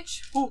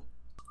 damage. Ooh.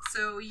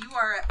 So you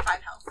are at 5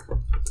 health.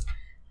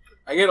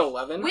 I get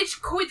 11? Which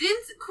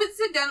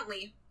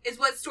coincidentally is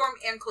what Storm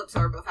and Calypso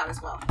are both at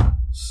as well.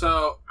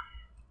 So,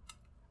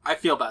 I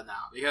feel bad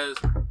now because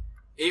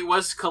it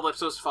was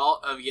Calypso's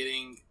fault of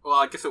getting... Well,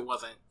 I guess it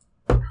wasn't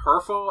her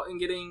fault in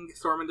getting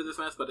Storm into this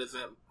mess, but it's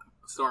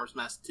Storm's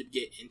mess to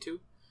get into.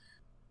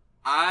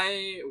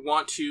 I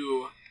want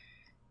to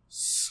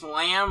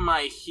slam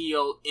my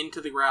heel into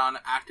the ground,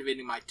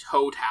 activating my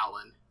toe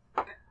talon.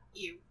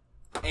 You.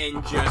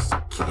 And just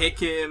kick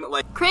him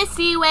like...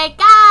 Chrissy, wake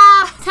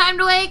up! Time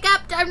to wake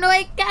up! Time to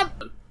wake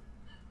up!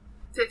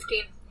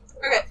 15.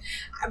 Okay.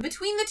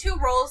 Between the two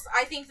rolls,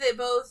 I think that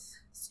both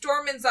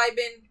Storm and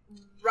Zybin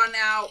run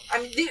out.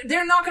 I mean,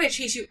 they're not going to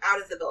chase you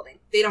out of the building.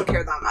 They don't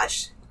care that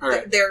much.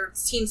 Okay. They're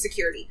team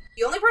security.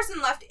 The only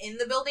person left in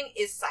the building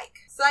is Psych.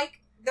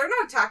 Psych, they're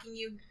not attacking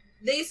you.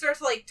 They start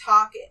to, like,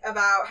 talk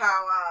about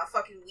how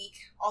fucking weak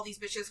all these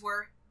bitches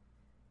were.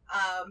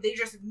 They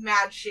just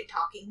mad shit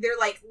talking. They're,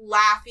 like,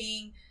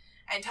 laughing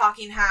and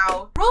talking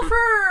how...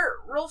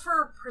 Roll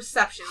for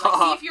perception. Like,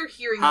 see if you're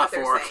hearing what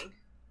they're saying.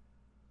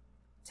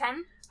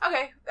 10?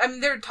 Okay. I mean,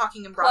 they're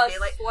talking in broad Plus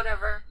daylight.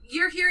 whatever.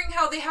 You're hearing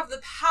how they have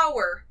the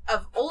power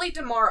of Ole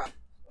Damara,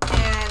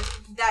 and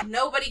that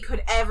nobody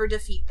could ever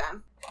defeat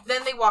them.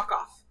 Then they walk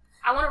off.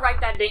 I want to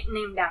write that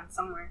name down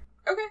somewhere.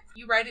 Okay.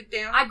 You write it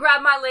down. I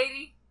grab my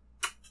lady,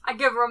 I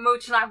give her a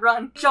mooch, and I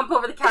run, jump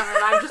over the counter,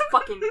 and I'm just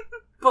fucking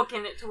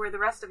booking it to where the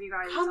rest of you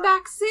guys Come are.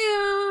 back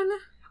soon.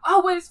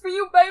 Always for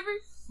you,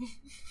 baby.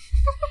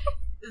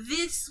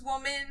 This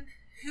woman,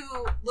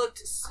 who looked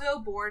so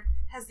bored,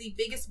 has the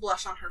biggest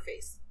blush on her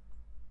face.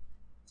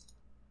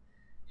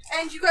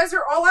 And you guys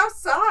are all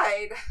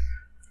outside.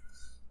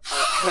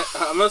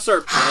 I'm gonna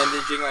start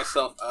bandaging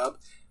myself up.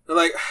 They're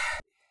like,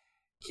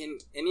 can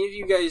any of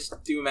you guys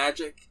do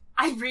magic?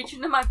 I reach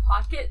into my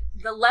pocket,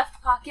 the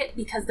left pocket,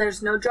 because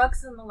there's no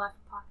drugs in the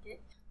left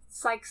pocket.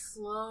 Psych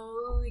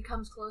slowly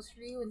comes closer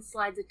to you and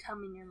slides a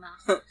tongue in your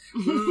mouth.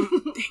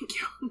 Thank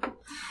you.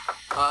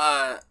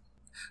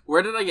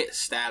 Where did I get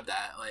stabbed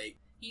at? Like,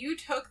 You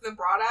took the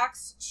broad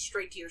axe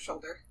straight to your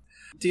shoulder.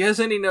 do you guys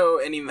know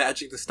any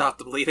magic to stop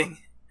the bleeding?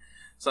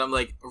 So I'm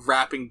like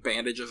wrapping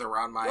bandages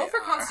around my. Roll for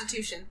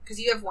Constitution, because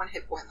you have 1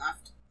 hit point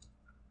left.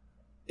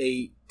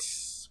 8.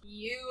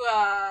 You,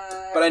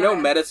 But I know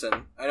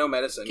medicine.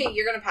 Okay,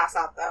 you're gonna pass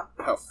out, though.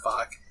 Oh,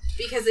 fuck.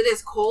 Because it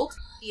is cold,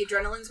 the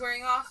adrenaline's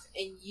wearing off,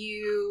 and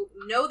you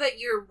know that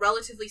you're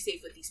relatively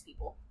safe with these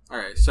people.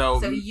 Alright,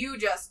 so you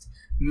just...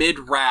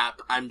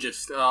 mid-rap, I'm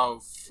just,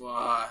 oh,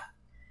 fuck.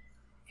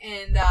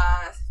 And,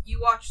 you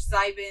watch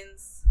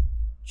Zybin's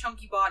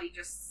chunky body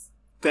just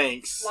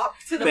Thanks. flop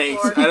to the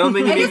Thanks. floor. I don't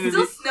think it And needs it's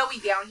to still be...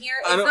 snowy down here.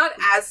 I It's don't- not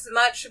as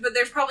much, but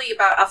there's probably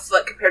about a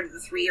foot compared to the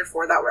 3 or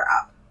 4 that were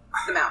up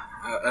the mountain.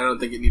 I don't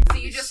think it needs to So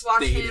be you just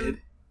watch stated.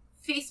 him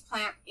face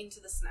plant into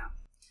the snow.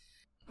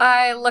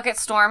 I look at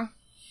Storm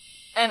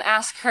and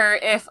ask her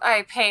if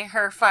I pay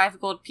her 5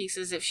 gold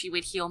pieces if she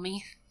would heal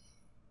me.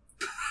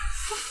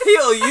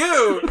 Heal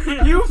you!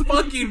 You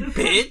fucking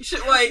bitch!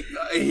 Like,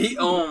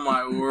 oh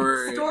my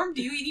word. Storm,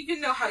 do you even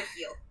know how to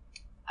heal?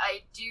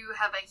 I do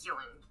have a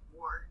healing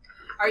ward.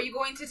 Are you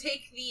going to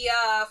take the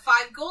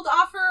 5 gold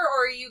offer,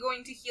 or are you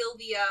going to heal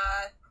the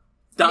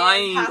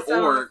Dying man passed out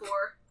on the orc.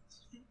 floor?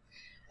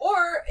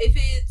 Or if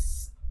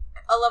it's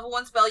a level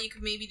 1 spell, you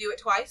could maybe do it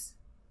twice.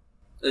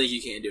 I think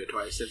you can't do it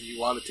twice if you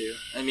wanted to.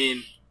 I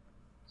mean,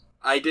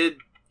 I did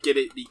get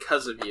it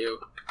because of you.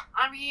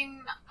 I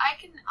mean,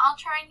 I'll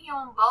try and heal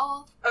them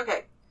both.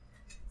 Okay.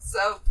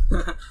 So,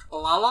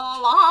 La la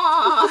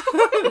la!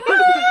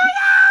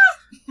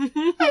 I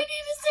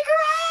need a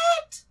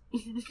cigarette!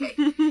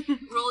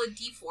 roll a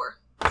d4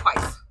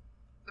 twice.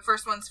 The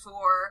first one's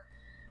for,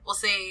 we'll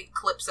say,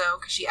 Calypso,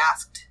 because she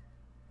asked,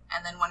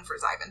 and then 1 for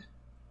Zybin.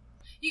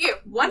 You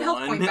get 1 health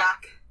One. point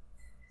back.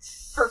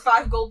 For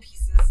 5 gold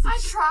pieces. I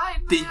tried,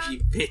 man. Dingy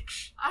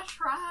bitch. I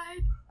tried.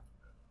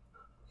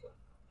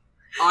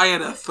 I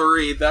had a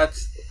 3.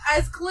 That's...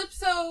 As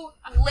Calypso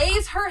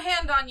lays her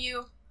hand on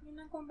you, You're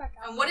not going back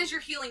out. and what is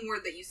your healing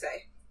word that you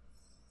say?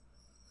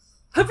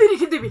 I need a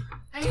cigarette!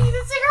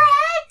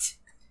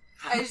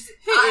 I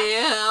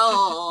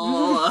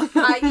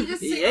need a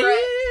cigarette.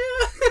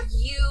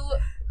 You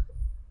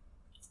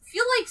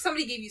feel like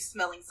somebody gave you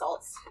smelling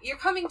salts. You're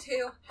coming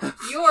to.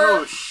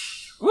 You're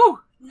Woo!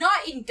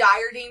 not in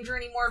dire danger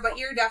anymore, but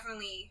you're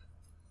definitely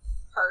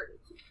hurt.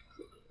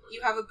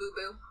 You have a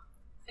boo-boo.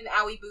 An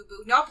owie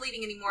boo-boo. Not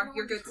bleeding anymore.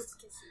 You're good.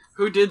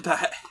 Who did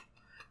that?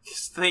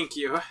 Just thank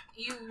you.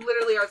 You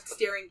literally are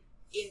staring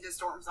into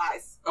Storm's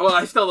eyes. Well,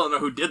 I still don't know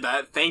who did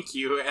that. Thank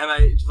you. And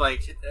I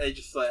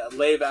just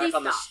lay back Please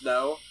on the stop.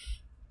 snow.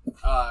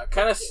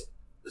 Kind of.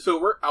 So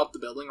we're out the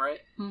building, right?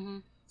 Mm-hmm.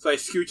 So I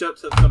scooch up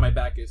so my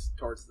back is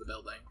towards the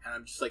building, and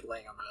I'm just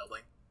laying on the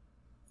building,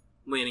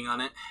 leaning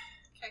on it.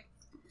 Okay.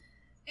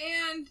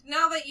 And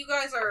now that you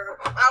guys are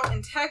out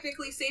and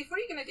technically safe, what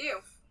are you gonna do?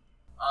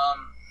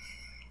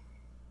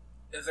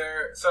 Is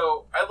there?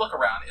 So I look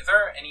around. Is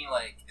there any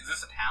is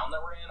this a town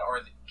that we're in, or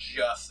is it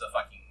just the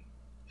fucking?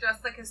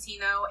 Just the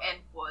casino and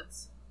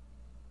woods.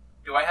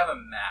 Do I have a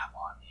map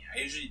on me?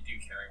 I usually do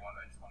carry one,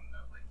 but I just want to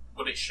know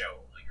what it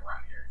show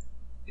around here.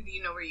 Do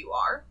you know where you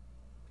are?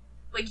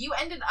 You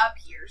ended up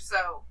here,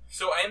 so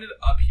So I ended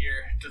up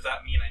here. Does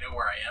that mean I know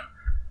where I am?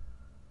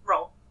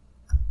 roll.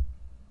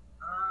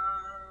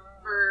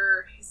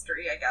 For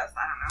history, I guess.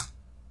 I don't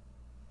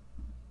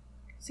know.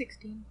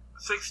 16.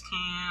 16.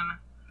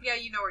 Yeah,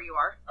 you know where you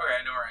are. Okay,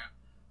 I know where I am.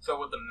 So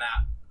with the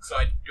map, so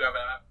I do have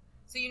a map.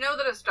 So you know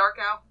that it's dark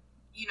out.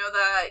 You know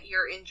that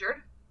you're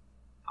injured.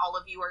 All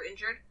of you are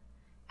injured.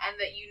 And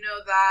that you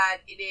know that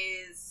it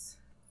is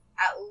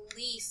at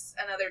least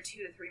another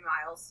 2 to 3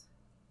 miles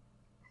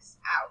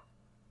out.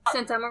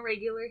 Since I'm a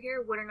regular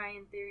here, wouldn't I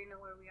in theory know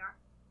where we are?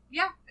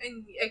 Yeah,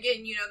 and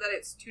again, you know that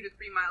it's 2 to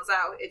 3 miles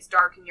out. It's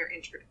dark and you're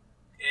injured.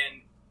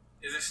 And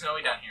is it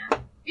snowy down here?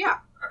 Yeah.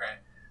 Okay.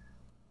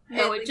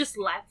 No, And it just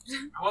left.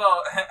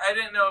 Well, I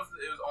didn't know if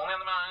it was only on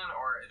the mountain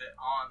or is it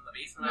on the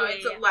base of the No,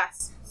 mountain. it's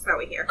less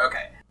snowy here.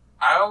 Okay.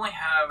 I only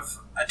have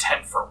a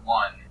tent for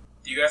 1.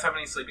 Do you guys have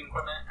any sleeping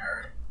equipment?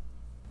 Or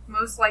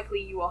Most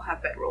likely you will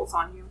have bedrolls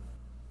on you.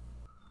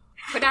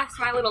 Could ask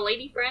my little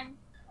lady friend.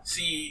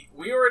 see,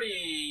 we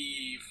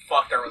already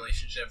fucked our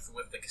relationships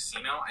with the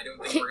casino. I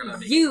don't think we're gonna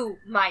make it. You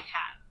might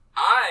have.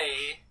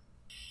 I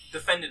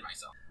defended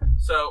myself.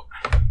 So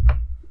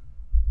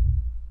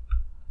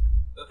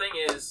the thing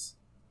is,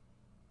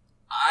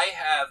 I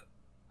have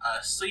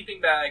a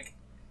sleeping bag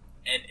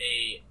and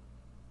a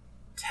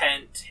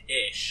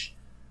tent-ish.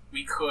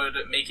 We could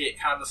make it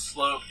kind of a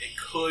slope. It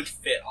could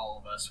fit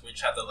all of us. We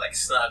just have to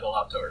snuggle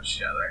up towards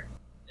each other.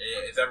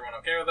 Is everyone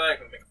okay with that?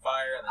 Can we make a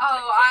fire? And then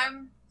make a fire?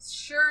 I'm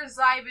sure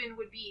Zybin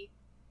would be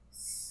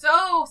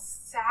so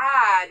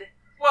sad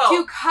well,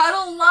 to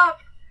cuddle up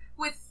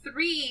with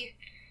 3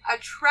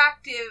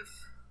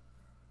 attractive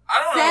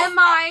I don't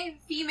know.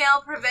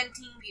 semi-female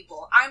preventing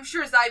people. I'm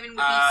sure Zybin would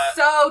be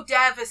so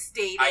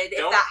devastated if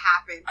don't- that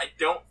happened. I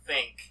don't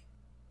think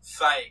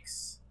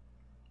Sykes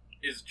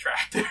is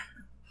attractive.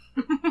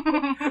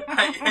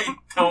 I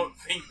don't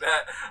think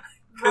that.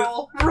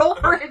 Roll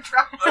for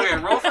attractiveness. Okay,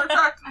 roll for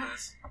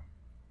attractiveness.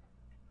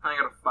 I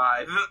got a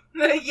 5.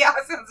 Yeah,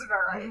 sounds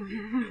about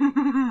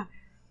right.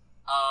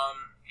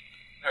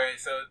 Okay,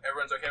 so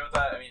everyone's okay with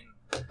that? I mean,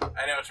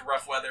 I know it's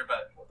rough weather,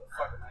 but what the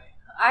fuck am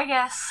I? I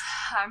guess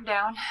I'm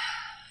down.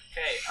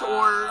 Okay,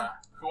 Sure.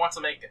 who wants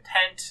to make a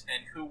tent,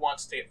 and who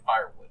wants to get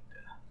firewood?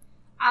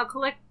 I'll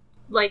collect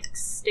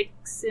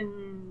sticks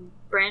and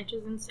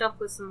branches and stuff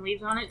with some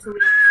leaves on it so we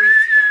don't freeze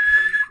to death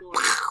from the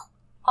floor.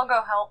 I'll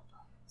go help.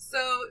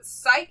 So,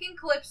 Psyche and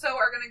Calypso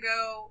are going to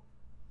go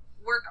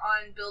work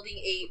on building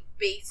a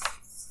base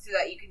so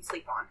that you can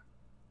sleep on.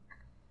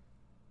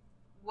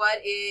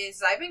 What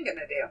is Zybin going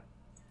to do?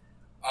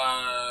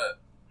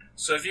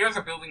 So if you guys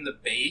are building the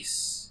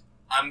base,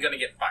 I'm gonna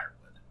get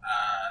firewood.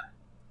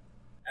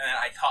 And then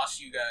I toss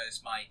you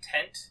guys my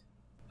tent,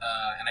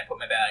 and I put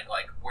my bag,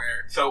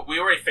 where... So we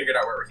already figured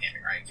out where we're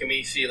camping, right? Can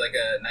we see,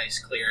 a nice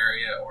clear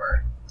area,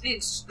 or...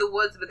 It's the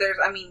woods, but there's,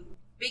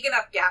 big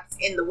enough gaps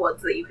in the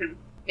woods that you can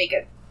make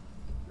it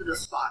the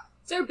spot.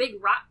 Is there a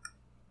big rock?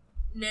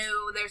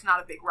 No, there's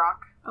not a big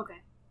rock.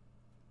 Okay.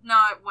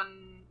 Not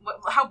one...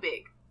 how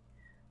big?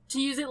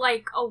 To use it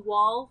like a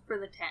wall for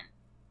the tent.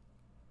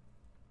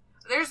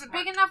 There's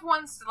big enough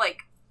ones to,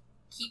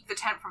 keep the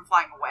tent from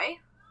flying away,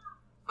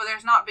 but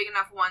there's not big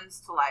enough ones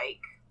to,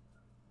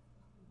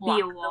 block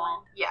Be a the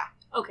wall. wind. Yeah.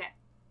 Okay.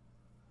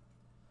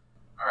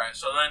 Alright,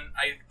 so then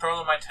I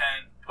throw in my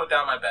tent, put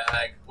down my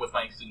bag with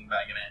my sleeping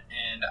bag in it,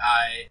 and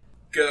I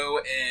go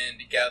and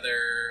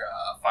gather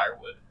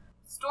firewood.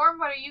 Storm,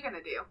 what are you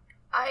gonna do?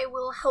 I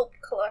will help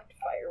collect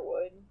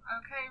firewood.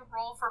 Okay,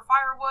 roll for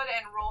firewood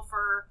and roll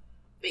for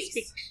base.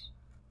 Sticks.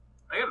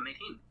 I got an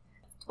 18.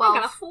 I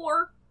got a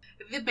 4.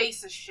 The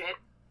base is shit.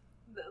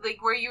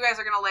 Where you guys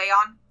are gonna lay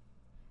on.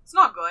 It's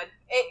not good.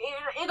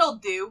 It'll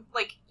do.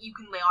 Like, you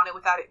can lay on it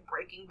without it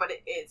breaking, but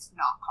it's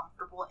not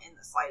comfortable in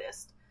the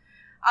slightest.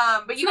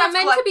 But you it's guys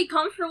not meant to be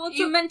comfortable. It's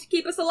meant to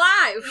keep us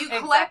alive. You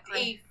collect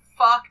a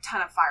fuck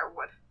ton of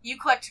firewood. You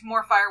collect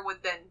more firewood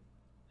than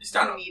You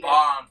start a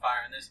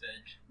bonfire in this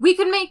bitch. We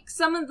could make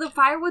some of the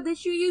firewood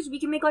that you use. We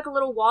can make like a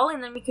little wall,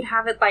 and then we could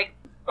have it like.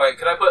 Wait,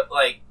 could I put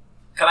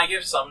Can I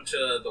give some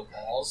to the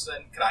walls?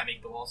 Then could I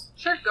make the walls?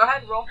 Sure. Go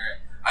ahead. Roll. All right.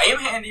 I am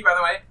handy, by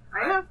the way.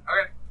 I know.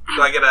 Okay.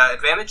 Do I get an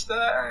advantage to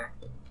that? Or?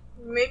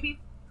 Maybe.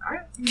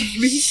 Alright.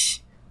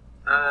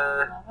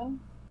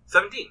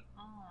 17.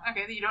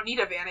 Okay, then you don't need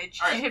advantage.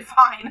 All right. You did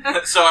fine.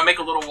 So I make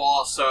a little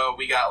wall, so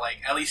we got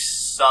at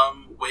least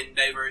some wind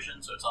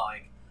diversion, so it's not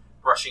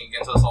brushing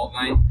against us all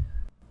night. And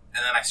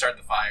then I start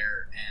the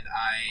fire, and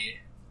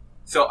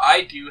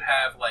I do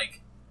have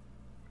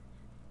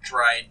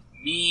dried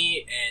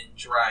meat and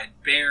dried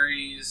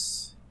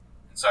berries,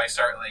 and so I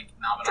start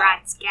nomming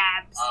Dried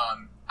scabs.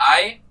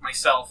 I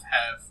myself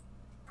have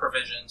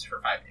provisions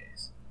for 5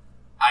 days.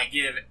 I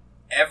give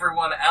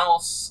everyone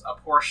else a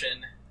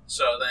portion,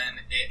 so then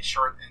it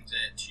shortens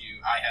it to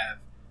I have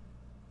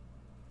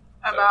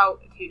about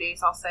 2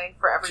 days, I'll say,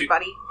 for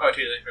everybody. 2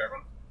 days for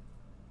everyone.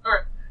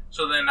 Okay,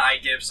 so then I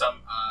give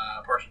some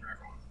portion for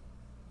everyone.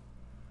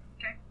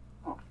 Okay.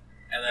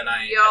 And then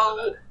I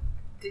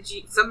did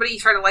somebody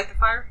try to light the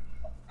fire?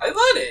 I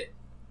lit it.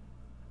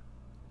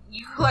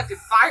 You collected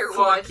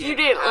firewood. Fucking You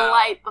didn't hell.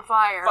 light the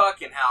fire.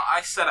 Fucking hell!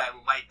 I said I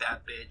light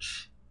that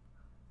bitch.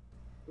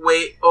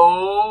 Wait,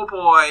 oh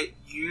boy,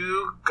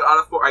 you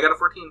got a 4. I got a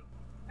 14.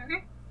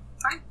 Okay,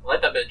 fine.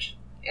 Light that bitch.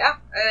 Yeah,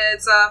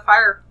 it's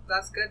fire.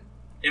 That's good.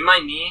 In my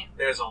knee,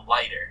 there's a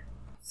lighter.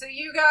 So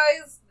you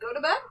guys go to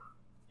bed?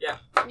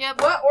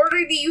 Yep. What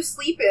order do you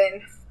sleep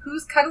in?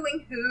 Who's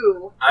cuddling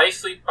who? I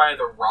sleep by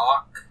the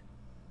rock.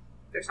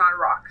 There's not a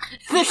rock.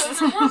 There's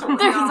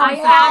I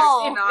a asked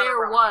wall. if Not there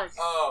a rock. was.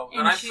 Oh,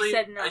 And I she sleep.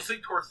 said no. I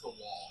sleep towards the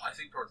wall.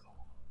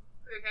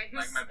 Okay,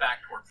 My back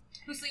towards.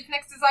 who sleeps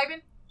next to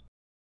Zybin?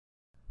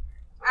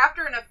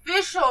 After an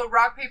official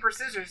rock, paper,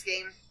 scissors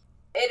game,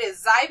 it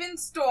is Zybin,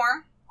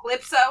 Storm,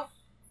 Calypso,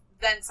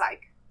 then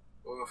Psych.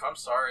 Oof, I'm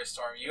sorry,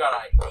 Storm. You got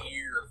an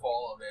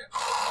earful of it.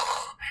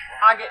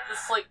 I get to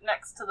sleep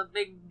next to the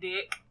big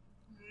dick.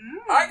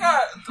 I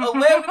got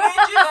 11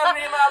 inches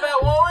underneath my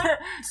belt, woman.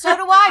 So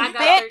do I, got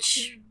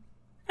bitch.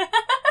 13.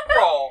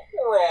 Roll.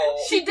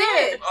 She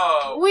did!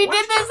 We what'd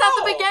did this you at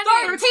the roll?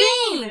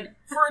 beginning. 13!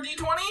 For a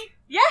D20?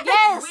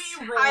 Yes.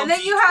 We rolled And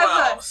then you have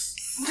a D12s.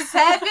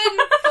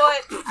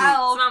 7-foot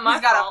elf not my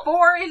who's got fault. a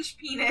 4-inch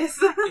penis.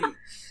 Devil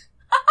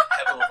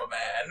of a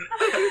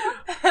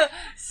man.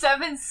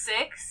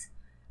 7'6"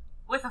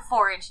 with a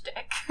 4-inch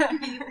dick.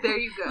 There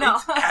you go. No,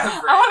 average.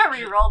 I want to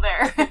re-roll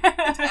there.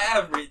 It's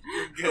average.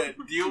 You're good.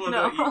 Deal with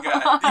No. what you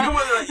got. Deal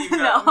with what you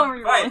got. No, I'm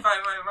re-rolling.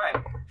 Fine.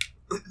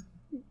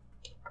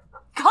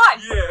 God!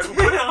 Yeah.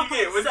 What did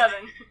you get? 7.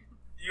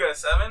 You got a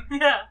 7?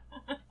 Yeah.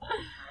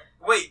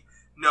 Wait.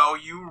 No,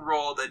 you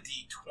rolled a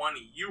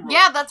D20. You rolled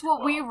Yeah, that's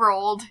what we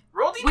rolled.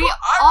 Roll D12. We I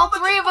all rolled a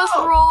 3 of us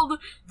D12. rolled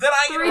Then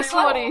I get 3 a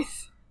reroll.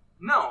 20s.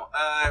 No,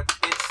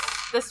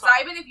 it's. This one.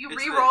 Zybin, if you It's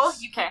re-roll,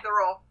 this. you Okay. keep the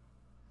roll.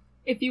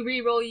 If you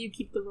re-roll, you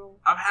keep the roll.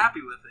 I'm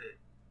happy with it.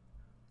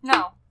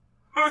 No.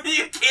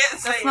 You can't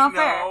say That's not no.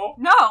 fair.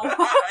 No. You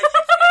can't-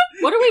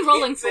 What are we you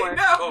rolling can't say for?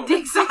 No.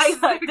 Dick size.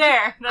 There.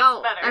 That's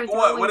Oh, better. I was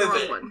What? rolling What the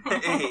is wrong it?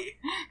 one. Hey.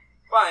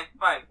 Fine.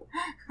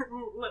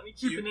 Let me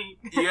keep an 8.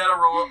 You gotta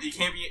roll. You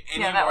can't be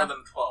any Yeah, that more one.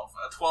 than 12.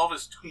 A 12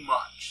 is too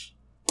much.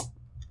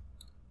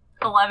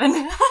 11.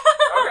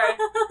 Okay.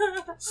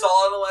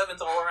 Solid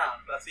 11s all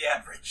around. That's the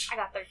average. I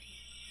got 13.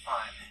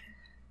 Fine.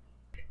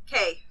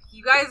 Okay,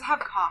 you guys have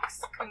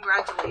cocks.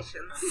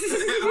 Congratulations. Who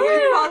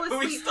You fall we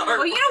asleep. start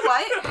Well, you know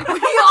what?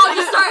 We all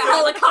just start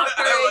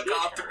helicoptering.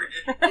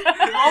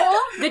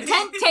 Helicoptering. The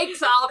tent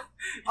takes off.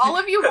 All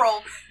of you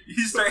roll.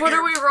 You start What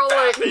are we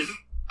rolling? fapping.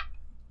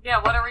 Yeah,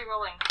 what are we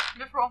rolling?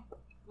 Just roll.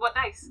 What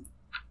dice?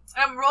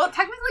 Roll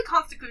technically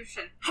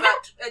Constitution,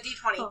 but a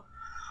d20. Oh.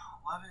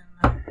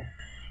 11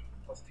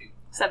 plus 2.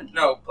 17.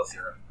 No, plus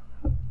 0.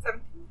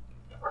 17.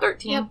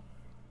 13. Yep.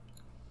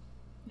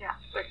 Yeah,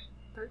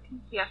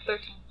 13. Yeah,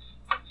 13.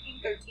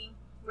 13.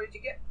 What did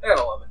you get? I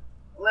got 11.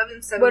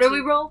 11, 17. What do we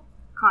roll?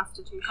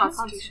 Constitution.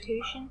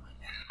 Constitution.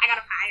 I got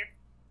a fire.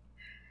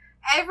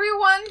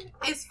 Everyone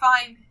is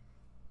fine,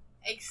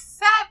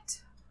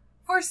 except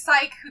for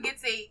Psych, who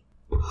gets a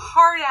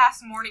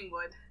hard-ass morning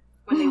wood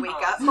when they wake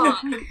up.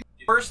 Fuck.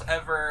 First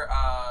ever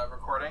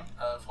recording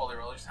of Holy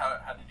Rollers. How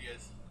did you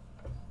guys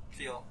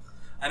feel?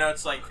 I know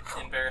it's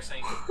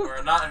embarrassing,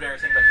 or not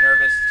embarrassing, but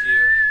nervous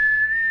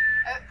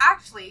to.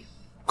 Actually,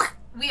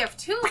 we have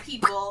 2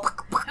 people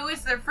who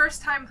is their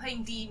first time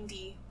playing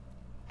D&D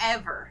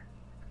ever.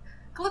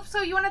 Calypso,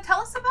 you want to tell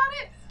us about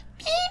it?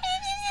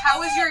 How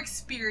was your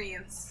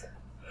experience?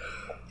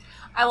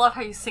 I love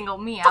how you single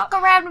me out.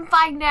 Fuck around and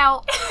find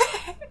out.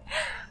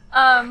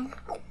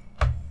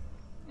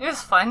 It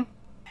was fun.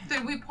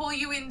 Did we pull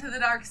you into the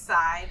dark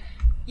side?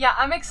 Yeah,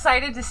 I'm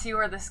excited to see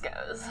where this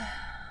goes.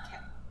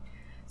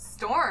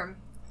 Storm,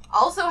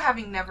 Also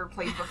having never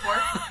played before,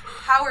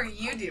 how are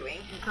you doing?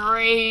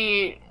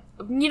 Great.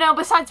 You know,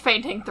 besides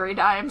fainting 3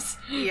 times.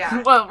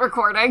 Yeah. While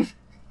recording.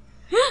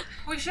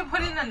 We should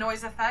put in a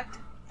noise effect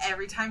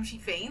every time she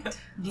faints.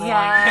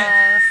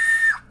 Yes.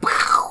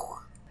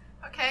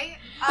 Okay.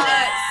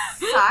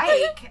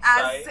 Psych,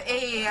 as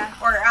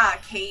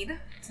Cade,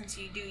 since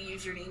you do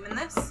use your name in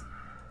this.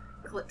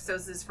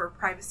 Calypso's is for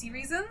privacy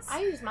reasons.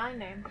 I use my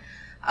name.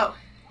 Oh,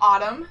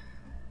 Autumn.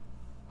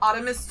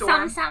 Autumn is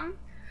Storm. Some.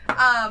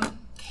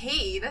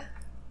 Cade,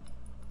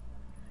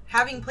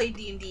 having played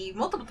D&D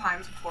multiple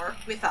times before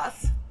with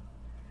us,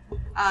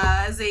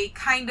 as a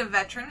kind of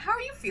veteran, how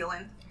are you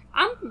feeling?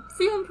 I'm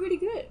feeling pretty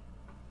good.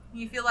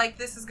 You feel like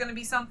this is going to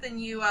be something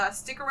you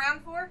stick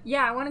around for?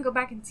 Yeah, I want to go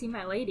back and see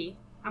my lady.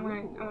 I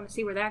want to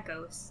see where that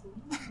goes.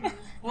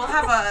 We'll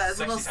have a Sexy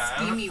little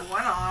time. steamy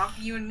one-off,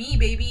 you and me,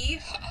 baby.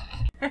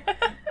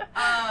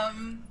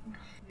 Mr.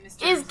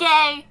 Is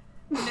gay.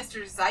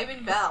 Mr.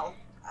 Zyban Bell,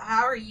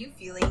 how are you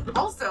feeling?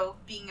 Also,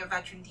 being a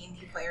veteran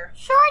D&D player.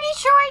 Short.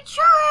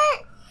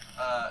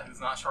 Who's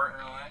not short in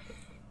real life.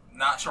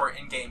 Not short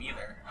in game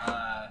either.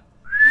 I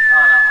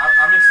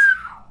don't know.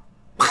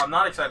 I'm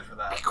not excited for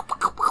that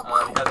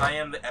because I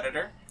am the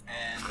editor,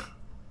 and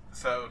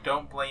so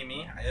don't blame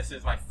me. This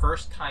is my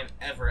first time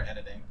ever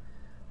editing.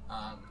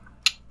 I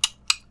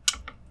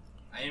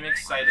am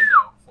excited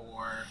though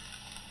for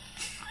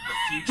the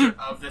future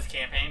of this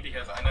campaign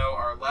because I know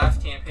our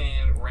last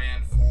campaign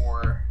ran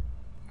for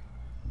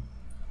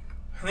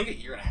I think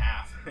 1.5 years,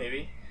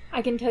 maybe.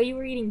 I can tell you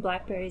were eating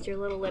blackberries. Your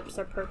little lips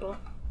are purple.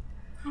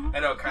 I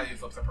know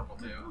Kylie's lips are purple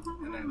too,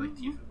 and then like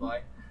teeth is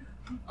black.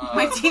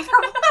 My teeth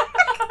are black.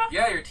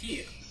 Yeah, your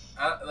teeth.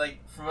 Like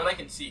from what I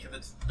can see, because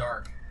it's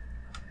dark.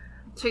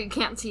 So you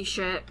can't see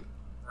shit.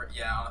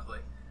 Yeah, honestly.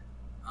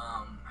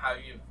 How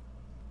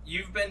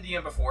you've been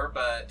DM before,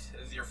 but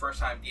this is your first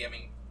time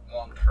DMing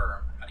long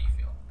term. How do you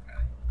feel?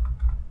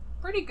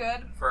 Pretty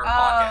good. For a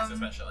podcast,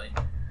 especially.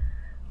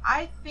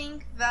 I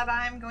think that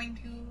I'm going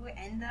to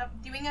end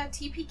up doing a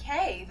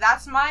TPK.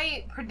 That's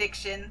my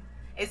prediction,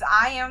 is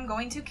I am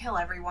going to kill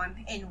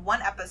everyone in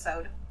one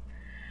episode.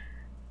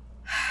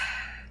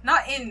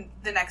 Not in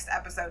the next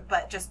episode,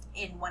 but just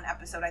in one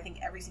episode. I think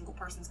every single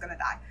person's going to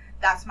die.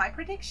 That's my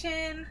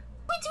prediction.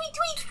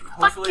 Tweet.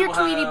 Hopefully Fuck your we'll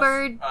Tweety have,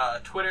 bird.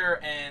 Twitter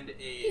and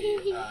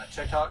a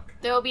TikTok.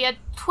 There will be a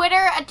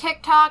Twitter, a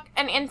TikTok,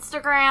 an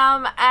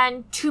Instagram,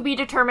 and to be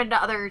determined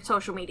other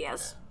social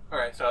medias.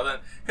 Alright, so then,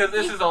 because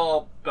this is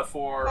all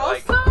before,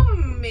 Also,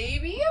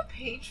 maybe a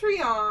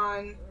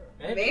Patreon.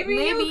 Maybe you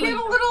Maybe. get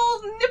a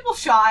little nipple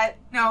shot.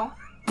 No.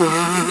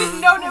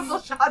 No nipple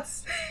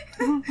shots.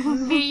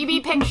 Maybe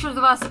pictures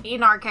of us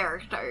in our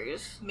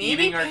characters.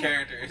 eating our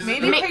characters.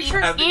 maybe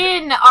pictures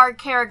In our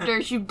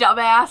characters, you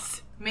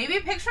dumbass. Maybe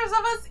pictures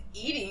of us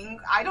eating.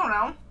 I don't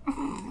know.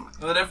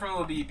 Well, the different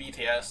will be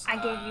BTS. I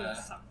gave you a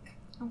suck.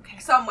 Okay.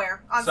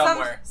 Somewhere. On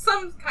Somewhere.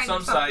 some kind Some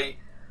of something.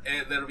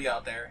 site that'll be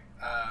out there.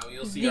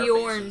 You'll see The our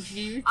faces. orange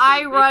juice. I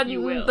if you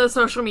run will. the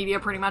social media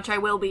pretty much. I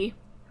will be.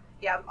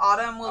 Yeah,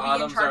 Autumn will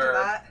be in charge of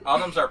that.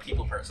 Autumn's our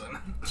people person.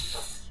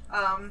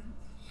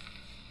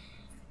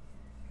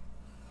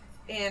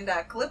 And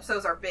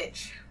Calypso's our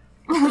bitch.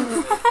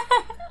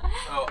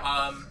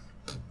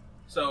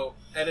 So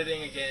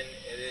editing again,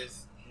 it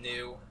is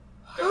new.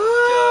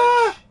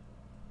 Don't judge.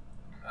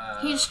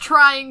 He's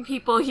trying,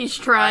 people. He's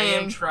I trying.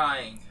 am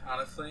trying,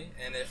 honestly.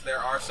 And if there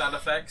are sound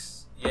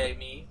effects, yay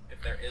me.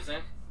 If there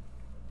isn't,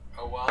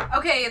 oh well.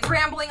 Okay, it's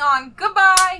rambling on. Goodbye!